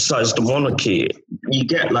criticize the monarchy, you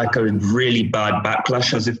get like a really bad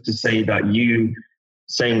backlash, as if to say that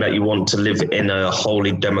saying that you want to live in a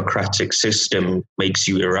wholly democratic system makes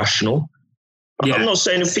you irrational. Yeah. I'm not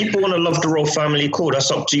saying if people want to love the royal family, cool, that's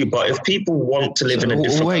up to you. But if people want to live in a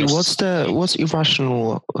different... Wait, what's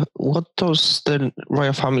irrational? What does the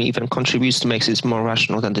royal family even contributes to make it more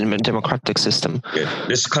rational than the democratic system? Yeah.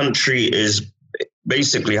 This country is...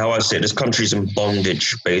 Basically, how I say it, this country's in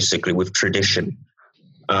bondage, basically, with tradition.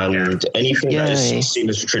 And anything that is seen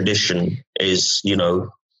as tradition is,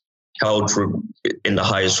 held in the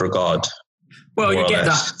highest regard. Well, you get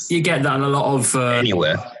that in a lot of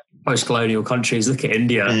anywhere. Post-colonial countries. Look at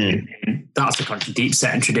India. That's a country deep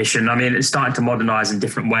set in tradition. I mean, it's starting to modernize in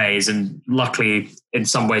different ways. And luckily, in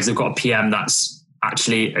some ways, they've got a PM that's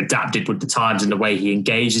actually adapted with the times and the way he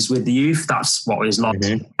engages with the youth. That's what his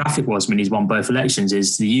traffic was when he's won both elections,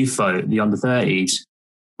 is the youth vote, the under 30s.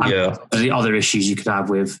 And the other issues you could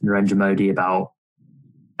have with Narendra Modi about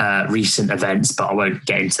recent events, but I won't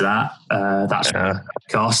get into that. That's a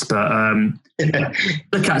podcast.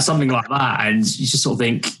 But look at something like that and you just sort of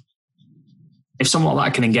think, if someone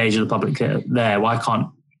like that can engage with the public there, why can't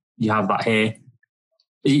you have that here?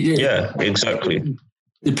 Yeah, exactly.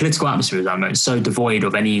 The political atmosphere at that moment is so devoid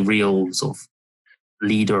of any real sort of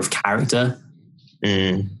leader of character.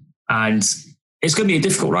 And it's going to be a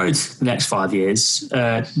difficult road the next 5 years.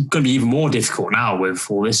 Going to be even more difficult now with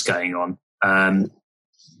all this going on.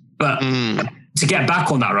 But to get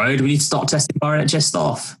back on that road, we need to start testing our NHS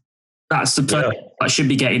staff. That's the person that should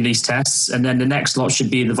be getting these tests. And then the next lot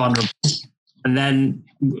should be the vulnerable. And then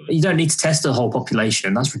you don't need to test the whole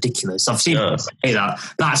population. That's ridiculous. I've seen people say that.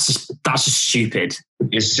 That's just stupid.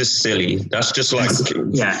 It's just silly. That's just like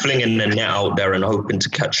flinging the net out there and hoping to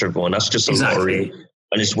catch everyone. That's just a lottery.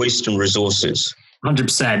 And it's wasting resources.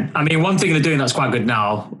 100%. I mean, one thing they're doing that's quite good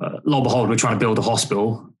now, lo and behold, we're trying to build a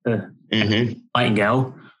hospital,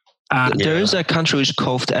 Nightingale. There is a country which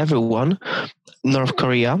called everyone, North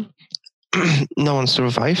Korea. No one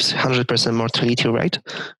survives, 100% mortality rate.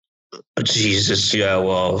 Jesus,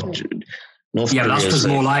 well, North Korea, that's because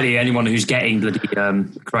more likely anyone who's getting the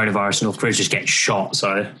coronavirus in North Korea is just getting shot.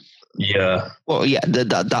 So well,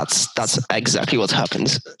 that's exactly what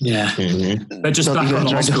happens. Yeah, but just back on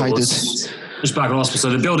the hospital. So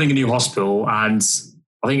they're building a new hospital, and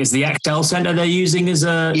I think it's the Excel Center they're using as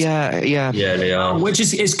a they are, which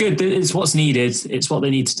is good. It's what's needed. It's what they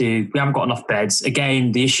need to do. We haven't got enough beds.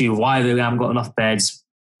 Again, the issue of why we haven't got enough beds,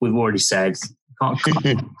 we've already said. Can't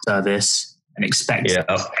cut service and expect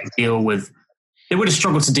to deal with. They would have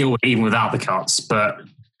struggled to deal with even without the cuts, but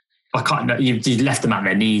I can't. You've left them at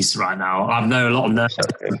their knees right now. I know a lot of nurses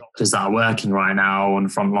that are working right now on the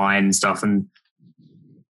front line and stuff, and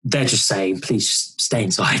they're just saying, "Please just stay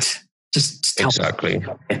inside." Just exactly.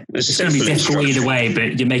 It's going to be difficult either way,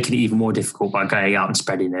 but you're making it even more difficult by going out and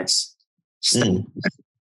spreading this.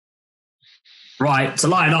 Right, to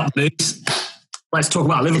line up, Boots. Let's talk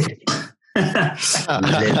about Liverpool.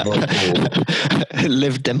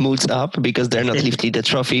 Lift the moods up because they're not lifting the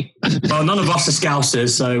trophy. Well, none of us are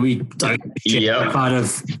Scousers, so we don't kind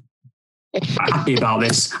of happy about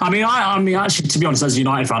this. I mean, actually, to be honest, as a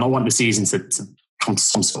United fan, I want the season to come to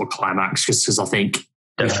some sort of climax, just because I think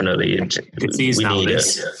definitely good season we out of need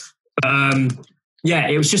this. it. Yeah,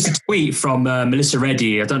 it was just a tweet from Melissa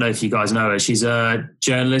Reddy. I don't know if you guys know her. She's a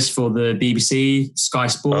journalist for the BBC, Sky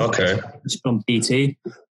Sport. Okay. She's on BT.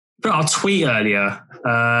 Put out a tweet earlier,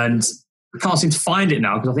 and I can't seem to find it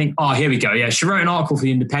now because I think, here we go. Yeah, she wrote an article for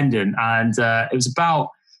The Independent, and it was about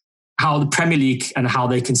how the Premier League and how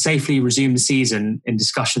they can safely resume the season in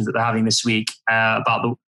discussions that they're having this week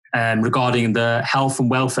about regarding the health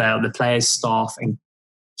and welfare of the players, staff, and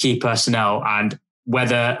key personnel, and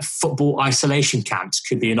whether football isolation camps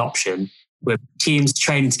could be an option with teams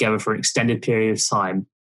training together for an extended period of time.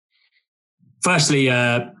 Firstly,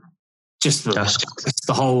 just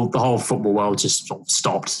the whole football world just sort of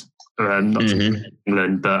stopped. Not just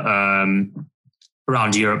England, but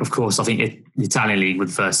around Europe, of course. I think the Italian league were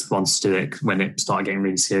the first ones to do it when it started getting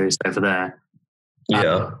really serious over there.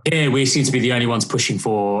 Yeah. Here we seem to be the only ones pushing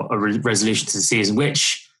for a resolution to the season,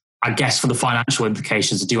 which I guess for the financial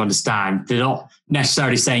implications, I do understand. They're not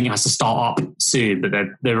necessarily saying it has to start up soon, but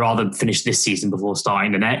they'd rather finish this season before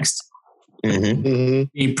starting the next.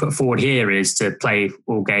 The put forward here is to play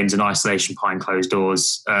all games in isolation behind closed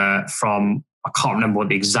doors from, I can't remember what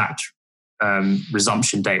the exact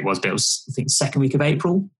resumption date was, but it was, I think, the second week of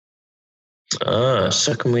April.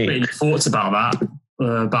 Second week. Any thoughts about that?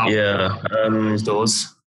 Closed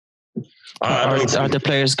doors? Are the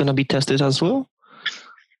players going to be tested as well?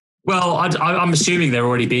 Well, I'm assuming they're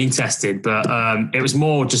already being tested, but it was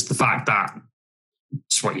more just the fact that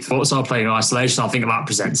just what your thoughts are playing in isolation. I think that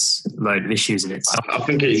presents a load of issues in it. I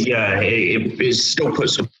think it still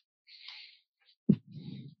puts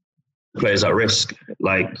players at risk.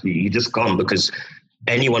 Like, you just can't, because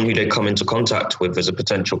anyone who they come into contact with is a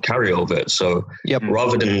potential carrier of it. So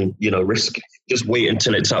rather than, risk, just wait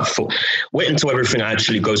until wait until everything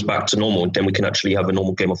actually goes back to normal. Then we can actually have a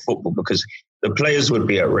normal game of football, because the players would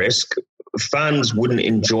be at risk. Fans wouldn't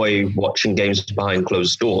enjoy watching games behind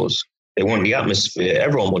closed doors. They want the atmosphere.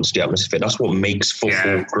 Everyone wants the atmosphere. That's what makes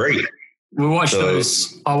football great. I watched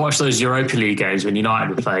those Europa League games when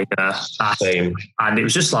United were playing. Same. And it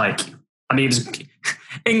was just like, it was,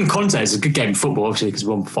 in context, it's a good game of football, obviously, because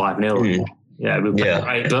we won 5-0. Yeah,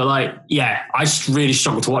 great. But I just really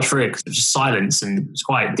struggled to watch through it because it was just silence and it was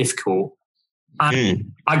quite difficult.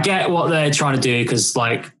 And I get what they're trying to do, because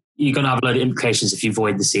you're going to have a load of implications if you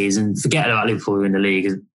void the season. Forget about Liverpool in the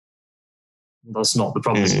league. That's not the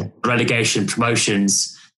problem. Relegation,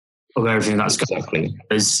 promotions, or everything that's going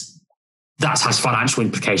on. That has financial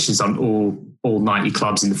implications on all 90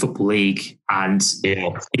 clubs in the Football League, and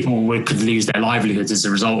people could lose their livelihoods as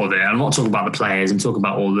a result of it. I'm not talking about the players. I'm talking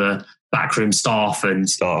about all the backroom staff and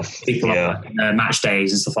people on match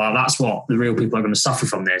days and stuff like that. That's what the real people are going to suffer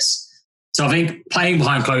from this. So I think playing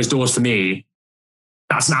behind closed doors, for me,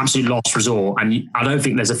 that's an absolute last resort. And I don't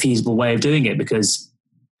think there's a feasible way of doing it, because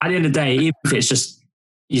at the end of the day, even if it's just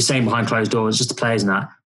you're saying behind closed doors, just the players and that,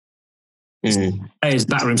 players,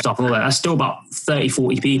 backroom stuff and all that, that's still about 30,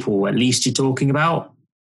 40 people at least you're talking about.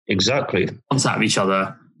 Exactly. Contact with each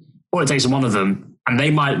other. All it takes is one of them, and they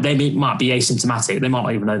might be asymptomatic. They might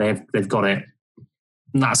not even know they've got it.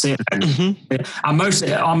 And that's it. And I'm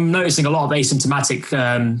noticing a lot of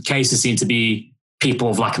asymptomatic cases seem to be people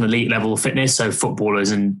of an elite level of fitness, so footballers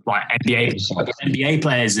and NBA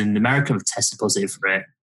players in America have tested positive for it,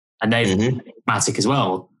 and they're asymptomatic as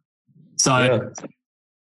well. So,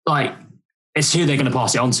 it's who they're going to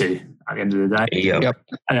pass it on to at the end of the day.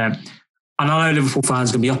 And I know Liverpool fans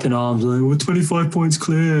are going to be up in arms, we're 25 points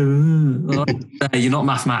clear. You're not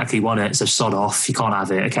mathematically won it, so sod off. You can't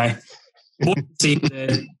have it, okay?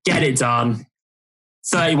 Get it done.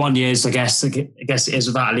 31 years, I guess it is,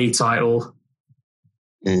 without a league title.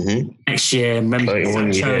 Next year, remember,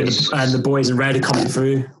 and the boys in red are coming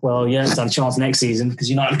through. Well, it's had a chance next season, because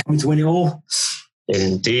United are coming to win it all.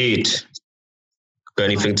 Indeed. Got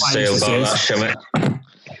anything to say about that, Shemek? I'm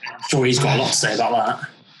sure he's got a lot to say about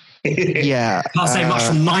that. Yeah. Can't say much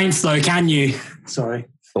from 9th, though, can you? Sorry.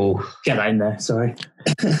 Oh. Get that in there, sorry.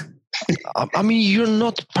 You're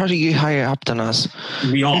not particularly higher up than us.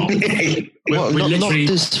 We are. Well, not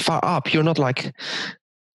this far up. You're not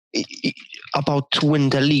about to win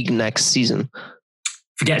the league next season.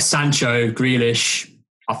 Forget Sancho, Grealish.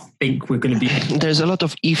 I think we're going to be... There's a lot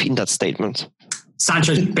of if in that statement.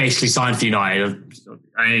 Sancho's basically signed for United.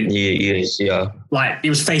 He is. He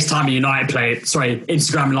was FaceTiming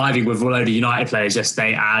Instagram living with a load of United players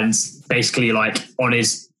yesterday, and basically on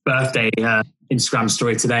his birthday Instagram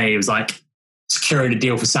story today, he was securing a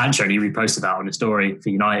deal for Sancho, and he reposted that on his story for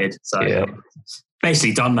United. So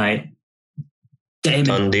basically done, mate. Get him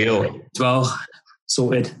Done in deal. as well.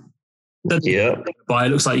 Sorted. Yeah. But it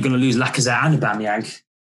looks like you're going to lose Lacazette and Aubameyang.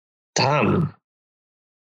 Damn.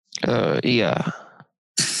 Yeah.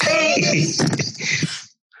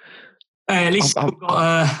 Hey, at least we've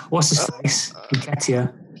got, what's his face?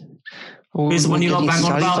 Nketiah. Who's the one you got bang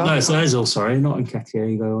on about? No, it's Ozil, sorry, not Nketiah.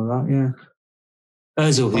 You go on that, yeah.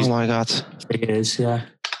 Ozil. Oh my God. It is, yeah.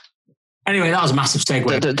 Anyway, that was a massive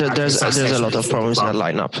segue. There's a lot of problems in that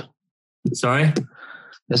lineup. Sorry?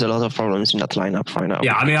 There's a lot of problems in that lineup right now.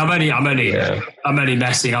 Yeah, I mean, I'm only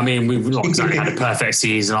messing. I mean, we've not exactly had a perfect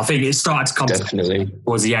season. I think it started to come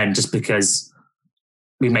towards the end just because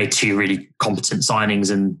we made 2 really competent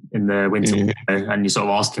signings in the winter window, and you're sort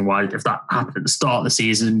of asking why, if that happened at the start of the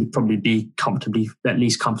season, we'd probably be at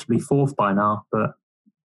least comfortably 4th by now. But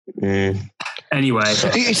anyway,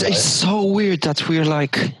 it's so weird that we're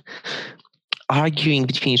like arguing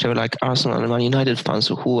between each other, like Arsenal and Man United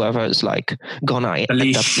fans, or whoever is like gonna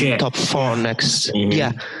end up in top 4 next.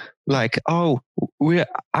 Yeah, like we're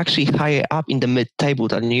actually higher up in the mid-table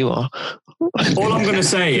than you are. All I'm going to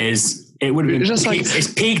say is it would have been just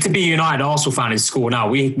it's peak to be a United Arsenal fan in school now.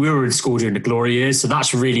 We were in school during the glory years, so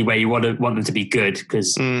that's really where you want them to be good,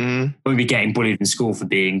 because we'll be getting bullied in school for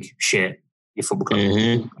being shit. Your football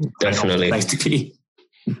club, definitely. Basically,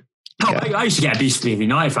 I used to get abused to be a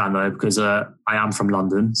United fan though, because I am from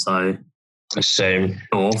London, so same.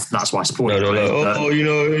 North. That's why I support.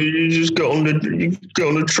 You just get on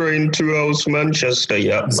the train 2 hours to Manchester.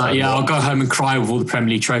 Yeah, I'll go home and cry with all the Premier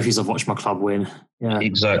League trophies I've watched my club win. Yeah,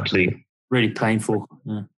 exactly. Really painful.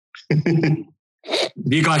 Yeah. Have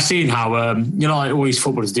you guys seen how like all these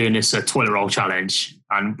footballers doing this toilet roll challenge?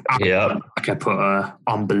 And I put an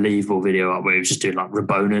unbelievable video up where he was just doing like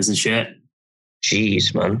Rabonas and shit.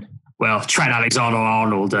 Jeez, man. Well, Trent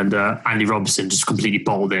Alexander-Arnold and Andy Robertson just completely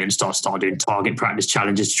bottled it and started doing target practice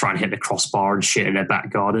challenges to try and hit the crossbar and shit in their back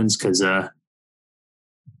gardens, because beta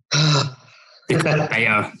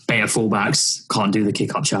fullbacks can't do the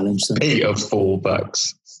kick-up challenge. So. Beta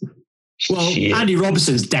fullbacks. Well, shit. Andy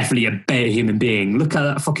Robertson's definitely a beta human being. Look at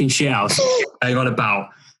that fucking shit house going on about.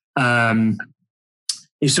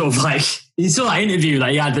 He's sort of like, that interview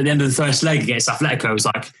like he had at the end of the first leg against Atletico. It was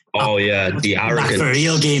like, the arrogance. Back for a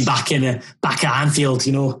real game back at Anfield,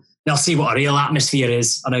 They'll see what a real atmosphere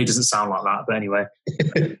is. I know he doesn't sound like that, but anyway.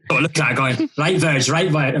 But looking at it going, right Verge,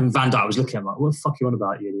 right, and Van Dijk was looking at him like, what the fuck are you on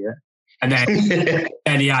about, you idiot? And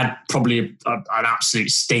then he had probably an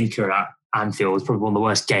absolute stinker at Anfield. It was probably one of the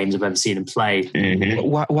worst games I've ever seen him play. Mm-hmm.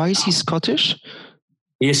 Why is he Scottish?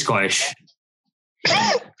 He is Scottish.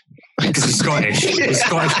 Because he's Scottish. He's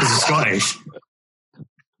Scottish because he's Scottish.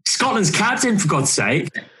 Scotland's captain, for God's sake.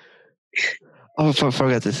 Oh,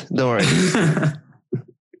 forget it. Don't worry.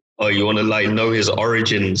 Oh, you want to know his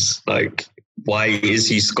origins? Like, why is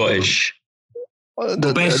he Scottish?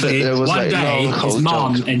 Basically, one day his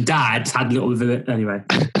mom and dad had a little bit of it. Anyway.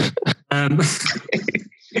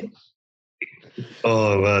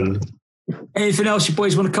 Oh man. Anything else you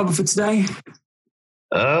boys want to cover for today?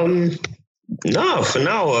 No, for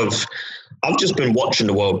now I've just been watching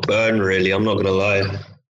the world burn, really. I'm not gonna lie.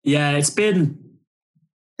 Yeah, it's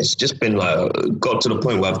just been like got to the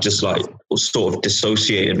point where I've just like sort of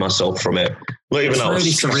dissociated myself from it. Not even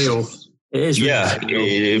really surreal. It is. Really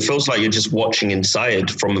surreal. It feels like you're just watching inside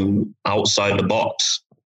from outside the box,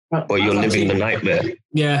 but you're living the nightmare.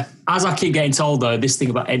 Yeah, as I keep getting told though, this thing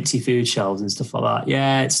about empty food shelves and stuff like that.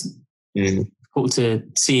 Yeah, it's difficult to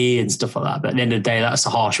see and stuff like that. But at the end of the day, that's a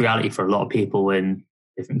harsh reality for a lot of people in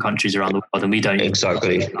different countries around the world, and we don't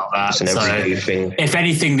exactly like that. It's an everyday thing. If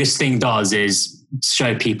anything, this thing does is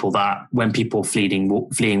show people that when people fleeing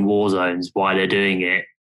war zones, why they're doing it,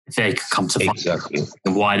 if they could come to find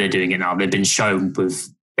why they're doing it now, they've been shown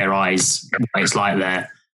with their eyes what it's like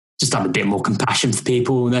there. Just have a bit more compassion for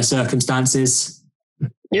people and their circumstances.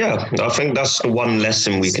 Yeah, I think that's the one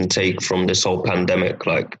lesson we can take from this whole pandemic.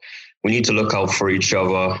 Like, we need to look out for each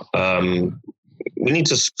other. We need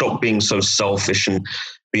to stop being so selfish and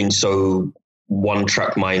being so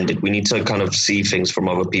one-track minded. We need to kind of see things from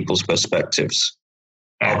other people's perspectives.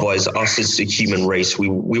 Otherwise, us as a human race, we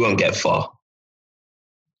won't get far.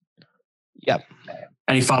 Yep.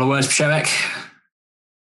 Any final words, Przewek?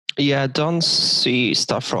 Yeah, don't see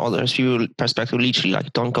stuff from others' people's perspective. Literally,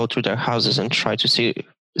 like, don't go to their houses and try to see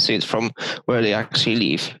it from where they actually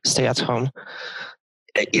live. Stay at home.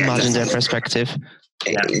 Imagine their perspective.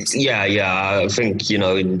 Yeah. I think,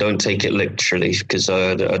 don't take it literally, because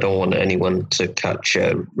I don't want anyone to catch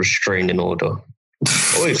a restraining order.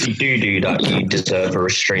 Or if you do that, you deserve a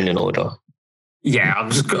restraining order. Yeah, I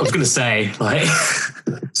was going to say, like,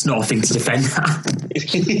 it's not a thing to defend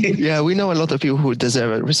that. Yeah, we know a lot of people who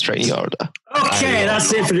deserve a restraining order. Oh, Okay,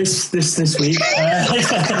 that's it for this week.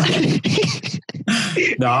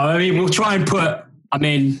 No, I mean we'll try and put. I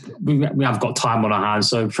mean we have got time on our hands,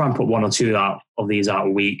 so try and put 1 or 2 of these out a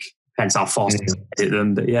week. Depends how fast we edit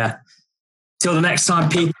them, but yeah. Till the next time,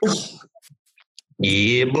 people.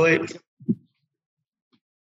 Yeah, boy.